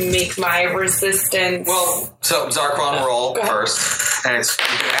make my resistance. Well, so Zarquan roll first, and it's, you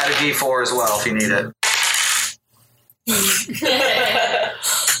can add a d4 as well if you need it.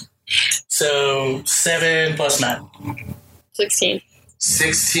 So 7 plus 9. 16.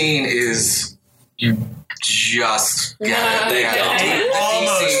 16 is you just get it. It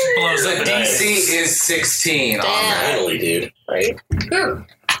almost blows The up. DC is 16 on that. Finally, dude. Right? Ooh.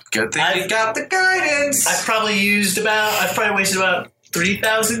 Good thing you got the guidance. I've probably wasted about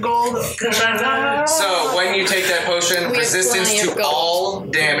 3,000 gold. So when you take that potion, have resistance plenty of to gold. all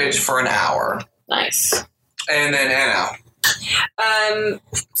damage for an hour. Nice. And then Anna.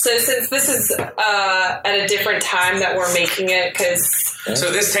 So since this is at a different time that we're making it, because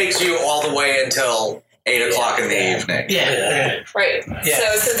So this takes you all the way until 8 o'clock in the evening. Yeah. right. Yeah.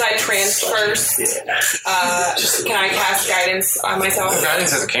 So since I transfer, can I cast guidance on myself?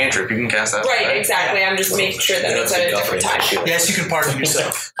 Guidance is a cantrip. You can cast that. Right, exactly. I'm just making sure that it's at a different time. Yes, you can pardon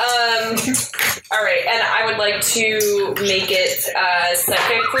yourself. All right, and I would like to make it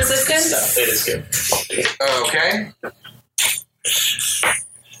psychic resistance. It is good. Okay.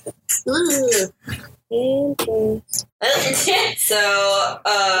 So,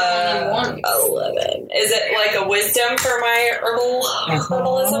 11. Is it like a wisdom for my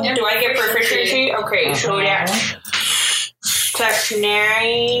herbalism? Do I get proficiency? Okay, so that's plus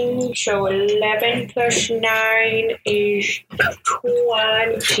 9. So 11 plus 9 is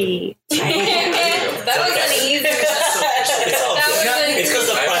 20. That was an easy It's because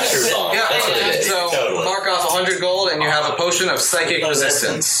the pressure's on. Yeah. That's what it is. So Totally. mark off 100 gold, and you have a potion of psychic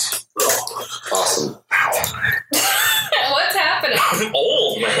resistance. Awesome. What's happening? I'm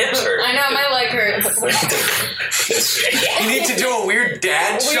old. My hips hurt. I know, my leg hurts. You need to do a weird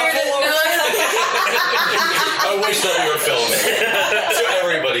dad shuffle. I wish that we were filming so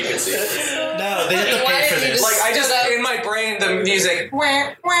everybody could see. No, they have to Why pay for did you this. Like I just in my brain the music.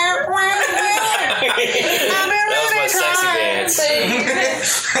 That was my sexy dance.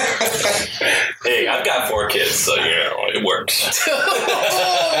 Hey, I've got 4 kids, so you know it works.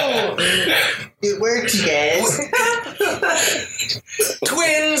 It works, you guys.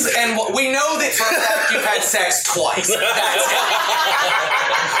 Twins, and we know that for a fact you've had sex twice.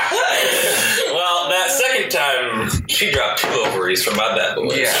 Well, that second time, she dropped 2 ovaries from my bad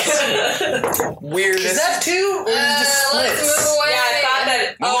boys. Yes. Weirdest. Is that 2? Or is it just Let's splits? move away. Yeah, I thought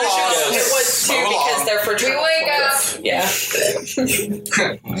that. Yes. It was 2 Move because along. they're for Wake up. Yeah.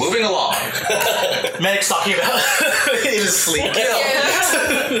 Moving along. Medic's talking about in his sleep.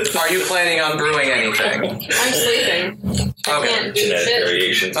 Are you planning on brewing anything? I'm sleeping. I Okay. can't do Genetic shit.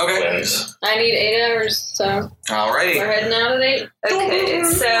 variations. Okay. Twins. I need 8 hours, so we're Alrighty. heading out at 8. Okay,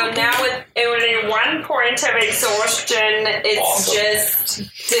 so now with only 1 point of exhaustion, it's Awesome. just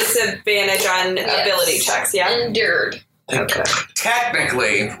disadvantage on ability checks, yeah? Endured. Okay.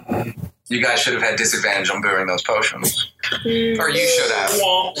 Technically, you guys should have had disadvantage on brewing those potions. Or you should have.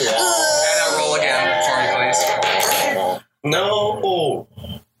 Anna, roll again for me, please. No.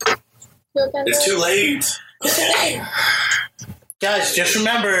 It's too late. Guys, just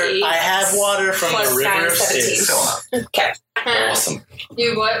remember, I have water from Plus the river 9, of 17. Styx. Still up. Okay. Awesome.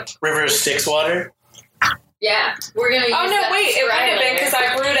 You what? River of Styx water. Yeah, we're gonna use Oh, no, that wait, it would have been because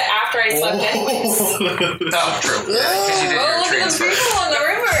I brewed it after I slept in. Oh, true. Because you did Oh, your look at the transfer. people on the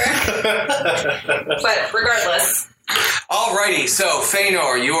river. But regardless. Alrighty, so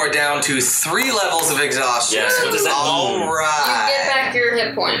Feanor, you are down to 3 levels of exhaustion. Yes, what does that mean? You get Alright. back your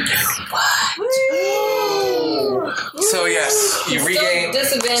hit points. So yes, you Still regain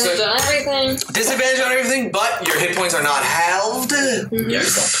disadvantage on everything. disadvantage on everything, but your hit points are not halved.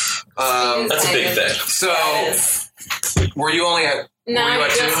 Yes. That's a big thing. So, were you only at? No, were you I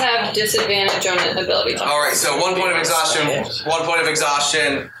at just 2? have disadvantage on ability checks. All right, so 1 point of exhaustion, 1 point of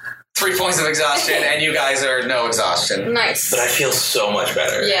exhaustion, 3 points of exhaustion, and you guys are no exhaustion. Nice. But I feel so much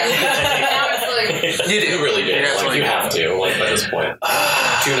better. Yeah. Now it's like, You do. You really do. You Like, you have to, like, by this point.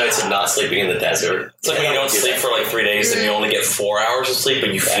 2 nights of not sleeping in the desert. It's like when you don't sleep for like 3 days and you only get 4 hours of sleep,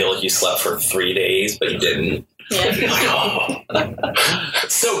 but you feel like you slept for 3 days, but you didn't. yeah.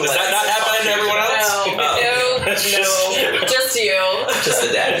 So does that not happen to everyone else? No, just you. Just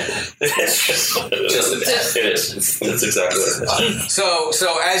the dad. It's just the dad. It is. It's exactly what it is. So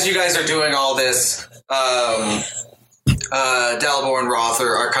as you guys are doing all this, Dalibor and Roth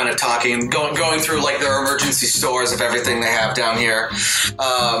are kind of talking, going through like their emergency stores of everything they have down here.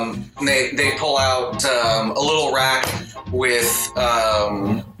 They pull out a little rack with 3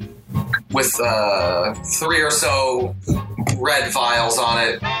 or so red vials on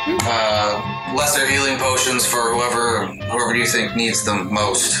it. Lesser healing potions for whoever you think needs them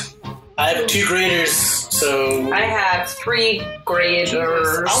most. I have 2 graders, so... I have 3 graders.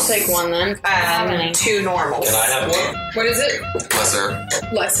 I'll take one then. And 2 normals. Can I have one? What is it? Lesser.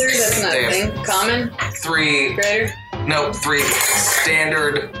 Lesser? That's not a thing. Common? 3... Greater? No, 3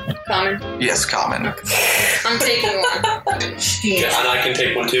 standard... Common? Yes, common. I'm taking one. Yeah, and I can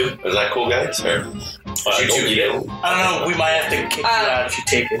take one too. Is that cool, guys? Or, You two eat it. I don't know, we might have to kick you out if you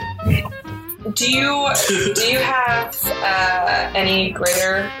take it. Do you have any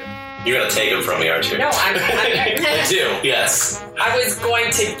greater? You're gonna take them from me, aren't you? No, I'm I do. Yes. I was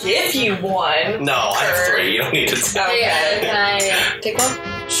going to give you one. No, I have 3. You don't need to take. Hey, can I take one?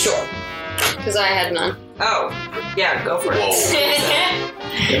 Sure. Because I had none. Oh, yeah, go for it. Whoa.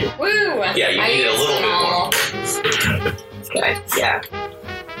 Woo! Yeah, you need a little bit more. Okay, yeah.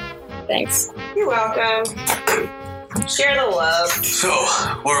 Thanks. You're welcome. Share the love. So,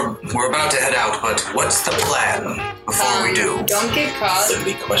 we're about to head out, but what's the plan before we do? Don't get caught. That's a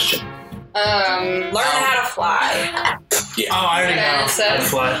big question. Learn how to fly. Yeah. Oh, I already Yeah, know so- how to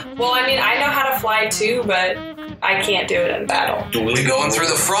fly. Well, I mean, I know how to fly too, but I can't do it in battle. Do We going through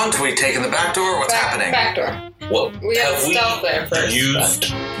the front? We taking the back door? What's happening? Back door. Well, We have have stealth there first.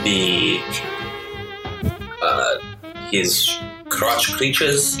 used the his crotch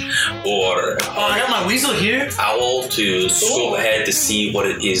creatures or Oh, I got my weasel here. owl to scope ahead to see what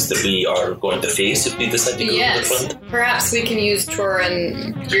it is that we are going to face if we decide to go to the Yes. front? Perhaps we can use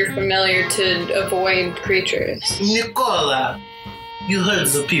Torin, you're familiar, to avoid creatures. Nicola. You heard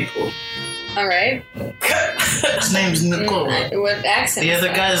the people. Alright. His name's Nicola. What accent? The is other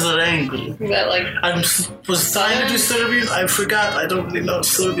that? guys are angry. Is that like... Was trying to do Serbian. I forgot. I don't really know what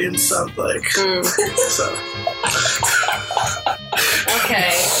Serbian sounds like. So.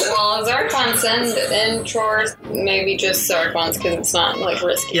 Okay, well, Zarkon send in chores, maybe just Zarkon's because it's not, like,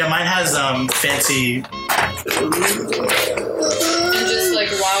 risky. Yeah, mine has fancy And just, like,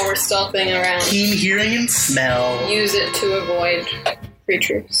 while we're stealthing around, keen hearing and smell. use it to avoid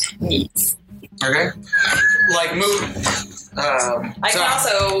creatures. Yes. Okay. Like, move... I can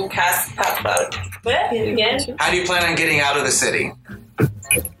also cast Path Cloud. What? Again? How do you plan on getting out of the city?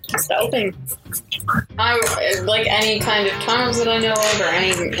 Stealthing. I like any kind of tunnels that I know of, or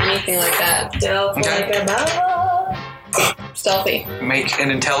anything like that. Stealth Okay. like a baba. Stealthy. Make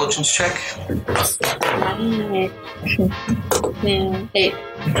an intelligence check. 8.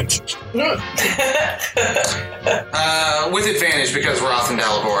 With advantage because Roth and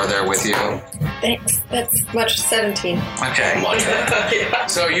Dalibor are there with you. Thanks. That's much 17. Okay.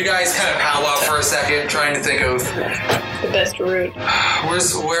 So you guys kind of powwow for a second, trying to think of The best route.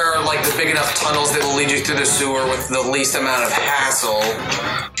 where are like the big enough tunnels that will lead you through the sewer with the least amount of hassle.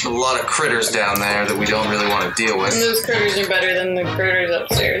 A lot of critters down there that we don't really want to deal And with. those critters are better than the critters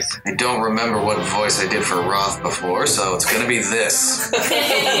upstairs. I don't remember what voice I did for Roth before, so it's gonna be this.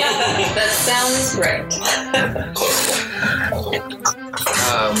 That sounds right.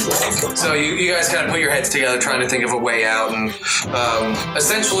 So you guys kind of put your heads together trying to think of a way out, and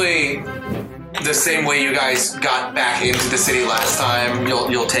essentially the same way you guys got back into the city last time,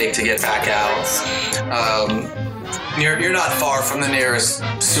 you'll take to get back out. You're not far from the nearest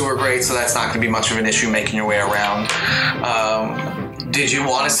sewer grate, so that's not going to be much of an issue making your way around. Did you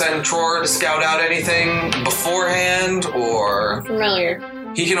want to send Tror to scout out anything beforehand, or... Familiar.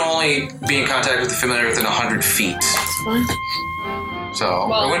 He can only be in contact with the familiar within 100 feet. Fine.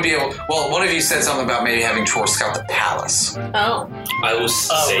 So, I wouldn't be able... Well, one of you said something about maybe having Tror scout the palace. Oh. I was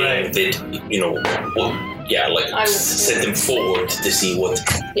saying that, I was- send them forward to see what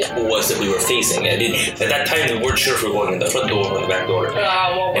it was that we were facing. At that time, we weren't sure if we were going in the front door or the back door.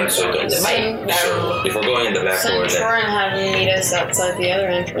 Well, we're And so going to so if we're going in the back door, Send then... Troy and have him meet us outside the other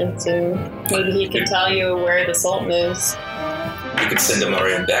entrance, and maybe he can tell you where the Sultan is. We could send them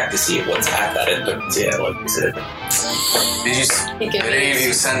around back to see what's at it, but yeah, like you said. Did any of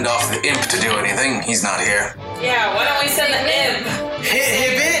you send off the imp to do anything? He's not here. Yeah, why don't we send the imp?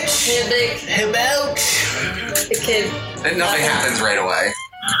 Hey, bitch! Hey, big. Hey, ouch! The kid. And nothing happens right away.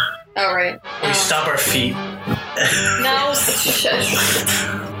 Oh, right. We stop our feet. No, shush.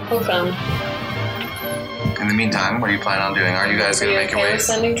 Hold on. In the meantime, what are you planning on doing? Are you guys Are going you to make your okay way? with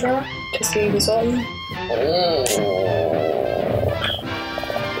sending Troy to see the Sultan?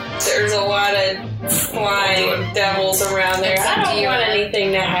 There's a lot of flying devils around there. I don't want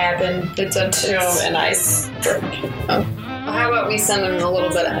anything to happen. It's up to him, and I strike. Well, how about we send them a little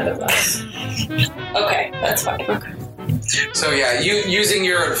bit ahead of us? Okay, that's fine. Okay. So yeah, you using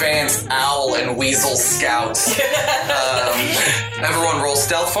your advanced owl and weasel scouts. Everyone roll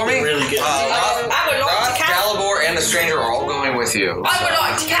stealth for me. Really good. I would like Roth, to cast. Galibor, and the stranger are all going with you. I would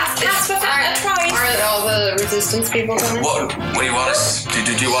like to cast Pacifier twice. Are all the resistance people coming? What do you want us?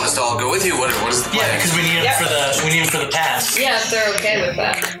 Do you want us to all go with you? What is the plan? Yeah, because we need him for the pass. Yeah, if they're okay with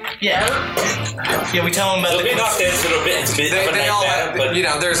that. Yeah. Yeah, we tell them about It'll be knocked in, so it'll be it's a bit of a They all nightmare, have,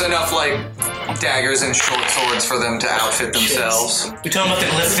 but there's enough daggers and short swords for them to outfit themselves. We tell them about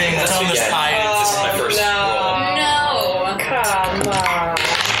the glistening. We tell them there's fire. this is my first roll. No. Come on.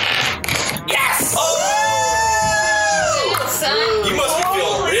 Yes! Oh, son. You must be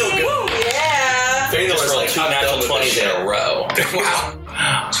feeling real good. Yeah. Phaedra was like 2 natural 20s in a row. Wow.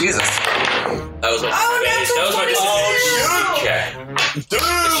 Jesus. That was my disadvantage. Okay. Dude,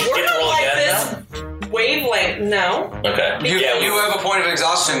 We're not like this wavelength. No. Okay. You have a point of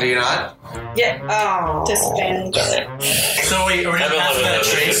exhaustion, do you not? Yeah. Oh. Disadvantage. So wait, are we gonna pass without a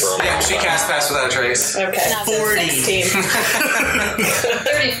trace? Yeah, she cast pass without a trace. Okay. 40. 16.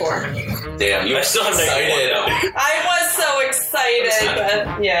 34. Damn, you still have excited. I was so excited,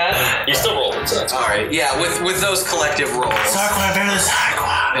 but yeah. You're still rolling, so that's All right. Yeah, with those collective rolls. Zarquan, better than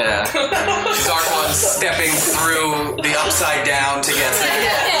Zarquan. Yeah. Zarquan stepping through the upside down to get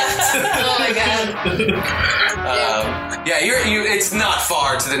there. Oh my god. Yeah, it's not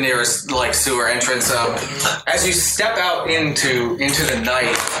far to the nearest sewer entrance. As you step out into the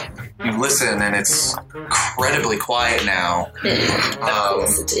night, you listen, and it's incredibly quiet now. Of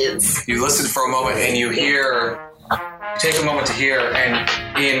course it is. You listen for a moment, and you take a moment to hear, and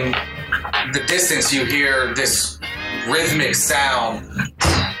in the distance, you hear this rhythmic sound,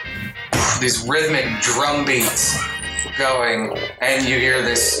 these rhythmic drum beats going, and you hear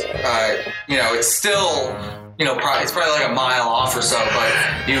this. It's still. It's probably like a mile off or so, but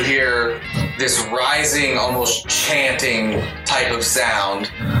you hear this rising, almost chanting type of sound.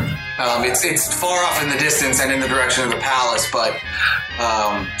 It's far off in the distance and in the direction of the palace, but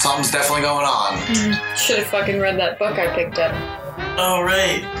something's definitely going on. Should have fucking read that book I picked up. Oh,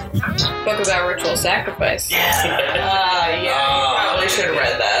 right. Book about ritual sacrifice. Yeah. You probably should have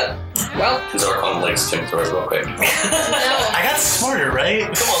read that. Well, Zarquan links him through it real quick. no. I got smarter, right?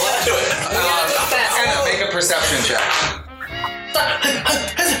 Come on, let's do it. Anna, make a perception check.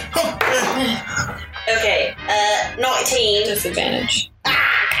 Okay. 19. Disadvantage.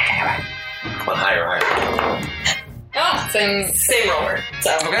 Come on, higher. Oh, Same roller.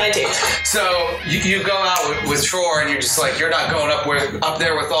 So, Okay. 19. So you go out with Tror, and you're just you're not going up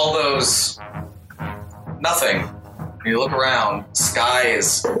there with all those nothing. You look around,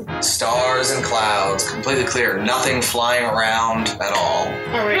 skies, stars and clouds, completely clear, nothing flying around at all.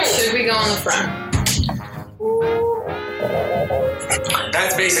 Alright, should we go on the front?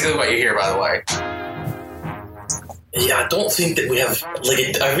 That's basically what you hear, by the way. Yeah, I don't think that we have,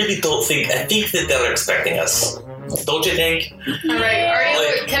 I really don't think, I think that they're expecting us. Don't you think?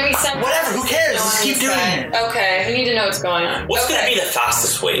 Alright, can we send... Whatever, who cares? Let's keep doing it. Okay. We need to know what's going on. What's going to be the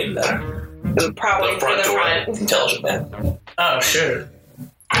fastest way in there? Probably The front for the door. front. Intelligent man. Oh, sure.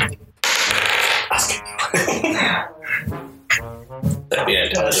 Ask him. That'd be an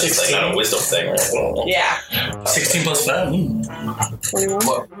intelligence thing, not a wisdom thing, right? Yeah. 16 plus 5. 21.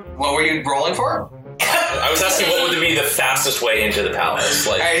 What were you rolling for? I was asking what would be the fastest way into the palace.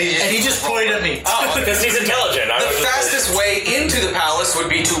 And he just pointed at me. Oh, because he's intelligent. The fastest way into the palace would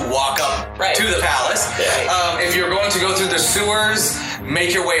be to walk up to the palace. Yeah. If you're going to go through the sewers,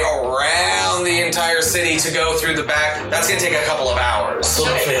 make your way around the entire city to go through the back. That's going to take a couple of hours. So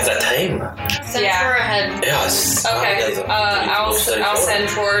if we have that time. Send her ahead. Yes. Okay. I'll send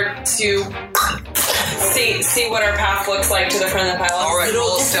Tord to see what our path looks like to the front of the palace. All right,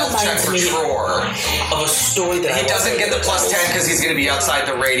 roll a stealth check for Tror. Of a story that He doesn't get the plus 10 because he's going to be outside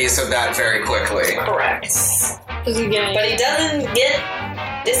the radius of that very quickly. Correct. Does he get But he doesn't get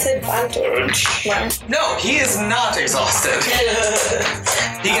disadvantage. No, he is not exhausted.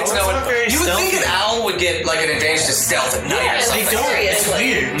 He gets no. not very You would think stealthy. an owl would get an advantage to stealth at night or Yeah, something. They don't. It's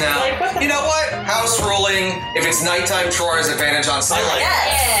weird. No. You know what? House ruling. If it's nighttime, Tror has advantage on stealth. I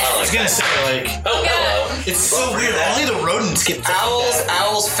was gonna say, Oh, hello. it's so weird. Only the rodents get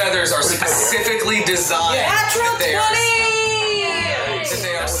Owls' feathers are specifically designed Natural that 20!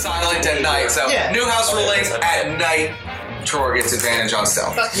 they are silent at night. So new house ruling at night. Tror gets advantage on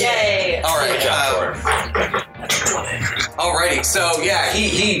stealth. Yay! All right. Good job, Alrighty, so yeah,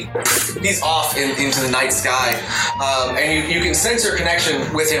 he's off into the night sky, and you can sense your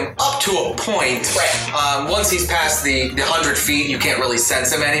connection with him up to a point. Right. Once he's past the 100 feet, you can't really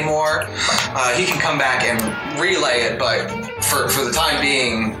sense him anymore. He can come back and relay it, but for the time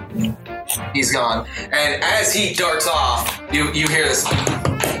being, he's gone. And as he darts off, you hear this.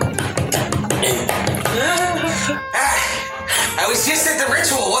 I was just at the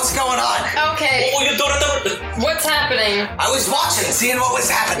ritual. What's going on? Okay. What's happening? I was watching, seeing what was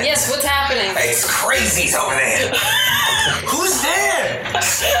happening. Yes, what's happening? It's crazies over there. Who's there?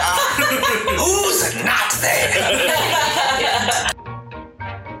 Who's not there?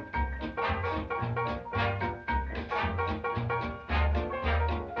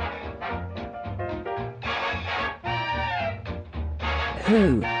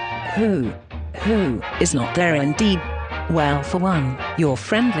 Who is not there indeed? Well, for one, your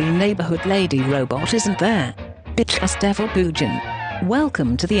friendly neighborhood lady robot isn't there. Bitch-ass devil boojin.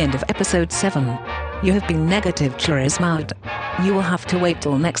 Welcome to the end of episode 7. You have been negative charisma'd. You will have to wait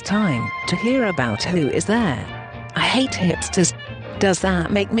till next time to hear about who is there. I hate hipsters. Does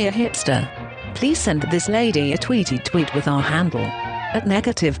that make me a hipster? Please send this lady a tweet with our handle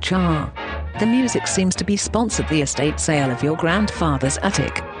 @NegativeChar. The music seems to be sponsored the estate sale of your grandfather's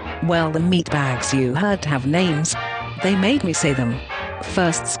attic. Well, the meatbags you heard have names. They made me say them.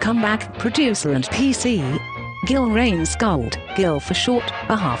 First's comeback producer and PC. Gil Rain Scald, Gil for short,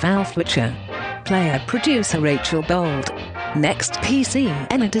 a half-elf witcher. Player producer Rachel Bold. Next PC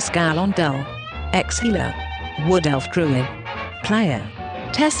Enidus Galondel. Ex-healer. Wood Elf Druid. Player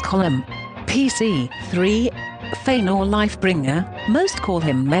Tess Column. PC 3 Feanor Lifebringer, most call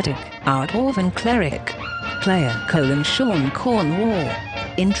him Medic, our Dwarven Cleric. Player Sean Cornwall.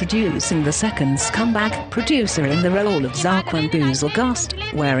 Introducing the second comeback producer in the role of Zarquan Boozelgast,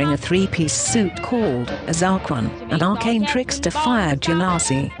 wearing a 3-piece suit called a Zarquan, and Arcane Trickster Fire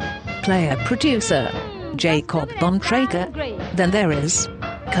Genasi. Player producer Jacob Bontrager. Then there is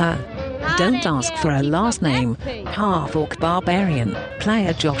Kerr. Don't ask for a last name, half-orc barbarian.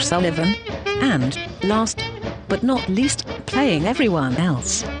 Player Josh Sullivan. And, last but not least, playing everyone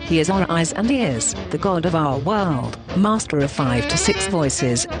else, he is our eyes and ears, the god of our world, master of 5 to 6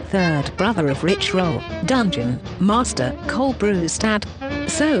 voices, third brother of Rich Roll, dungeon master Cole Brewstad.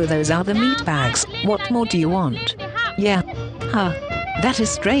 So those are the meatbags. What more do you want? Yeah. Huh. That is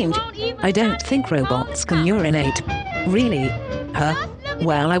strange. I don't think robots can urinate. Really? Huh?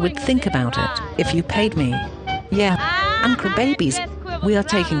 Well, I would think about it if you paid me. Yeah. Anchor babies. We are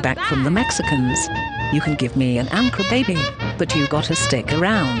taking back from the Mexicans. You can give me an anchor baby, but you gotta stick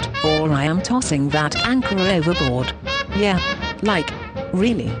around, or I am tossing that anchor overboard. Yeah. Like,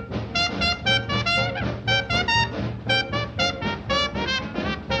 really?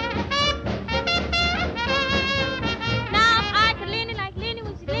 Now I can Lenny like Lenny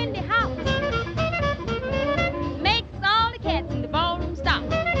when she Lenny the house. Makes all the cats in the ballroom stop.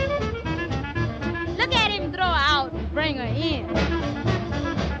 Look at him throw her out and bring her in.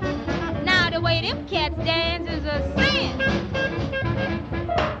 Now the way them cats dance is a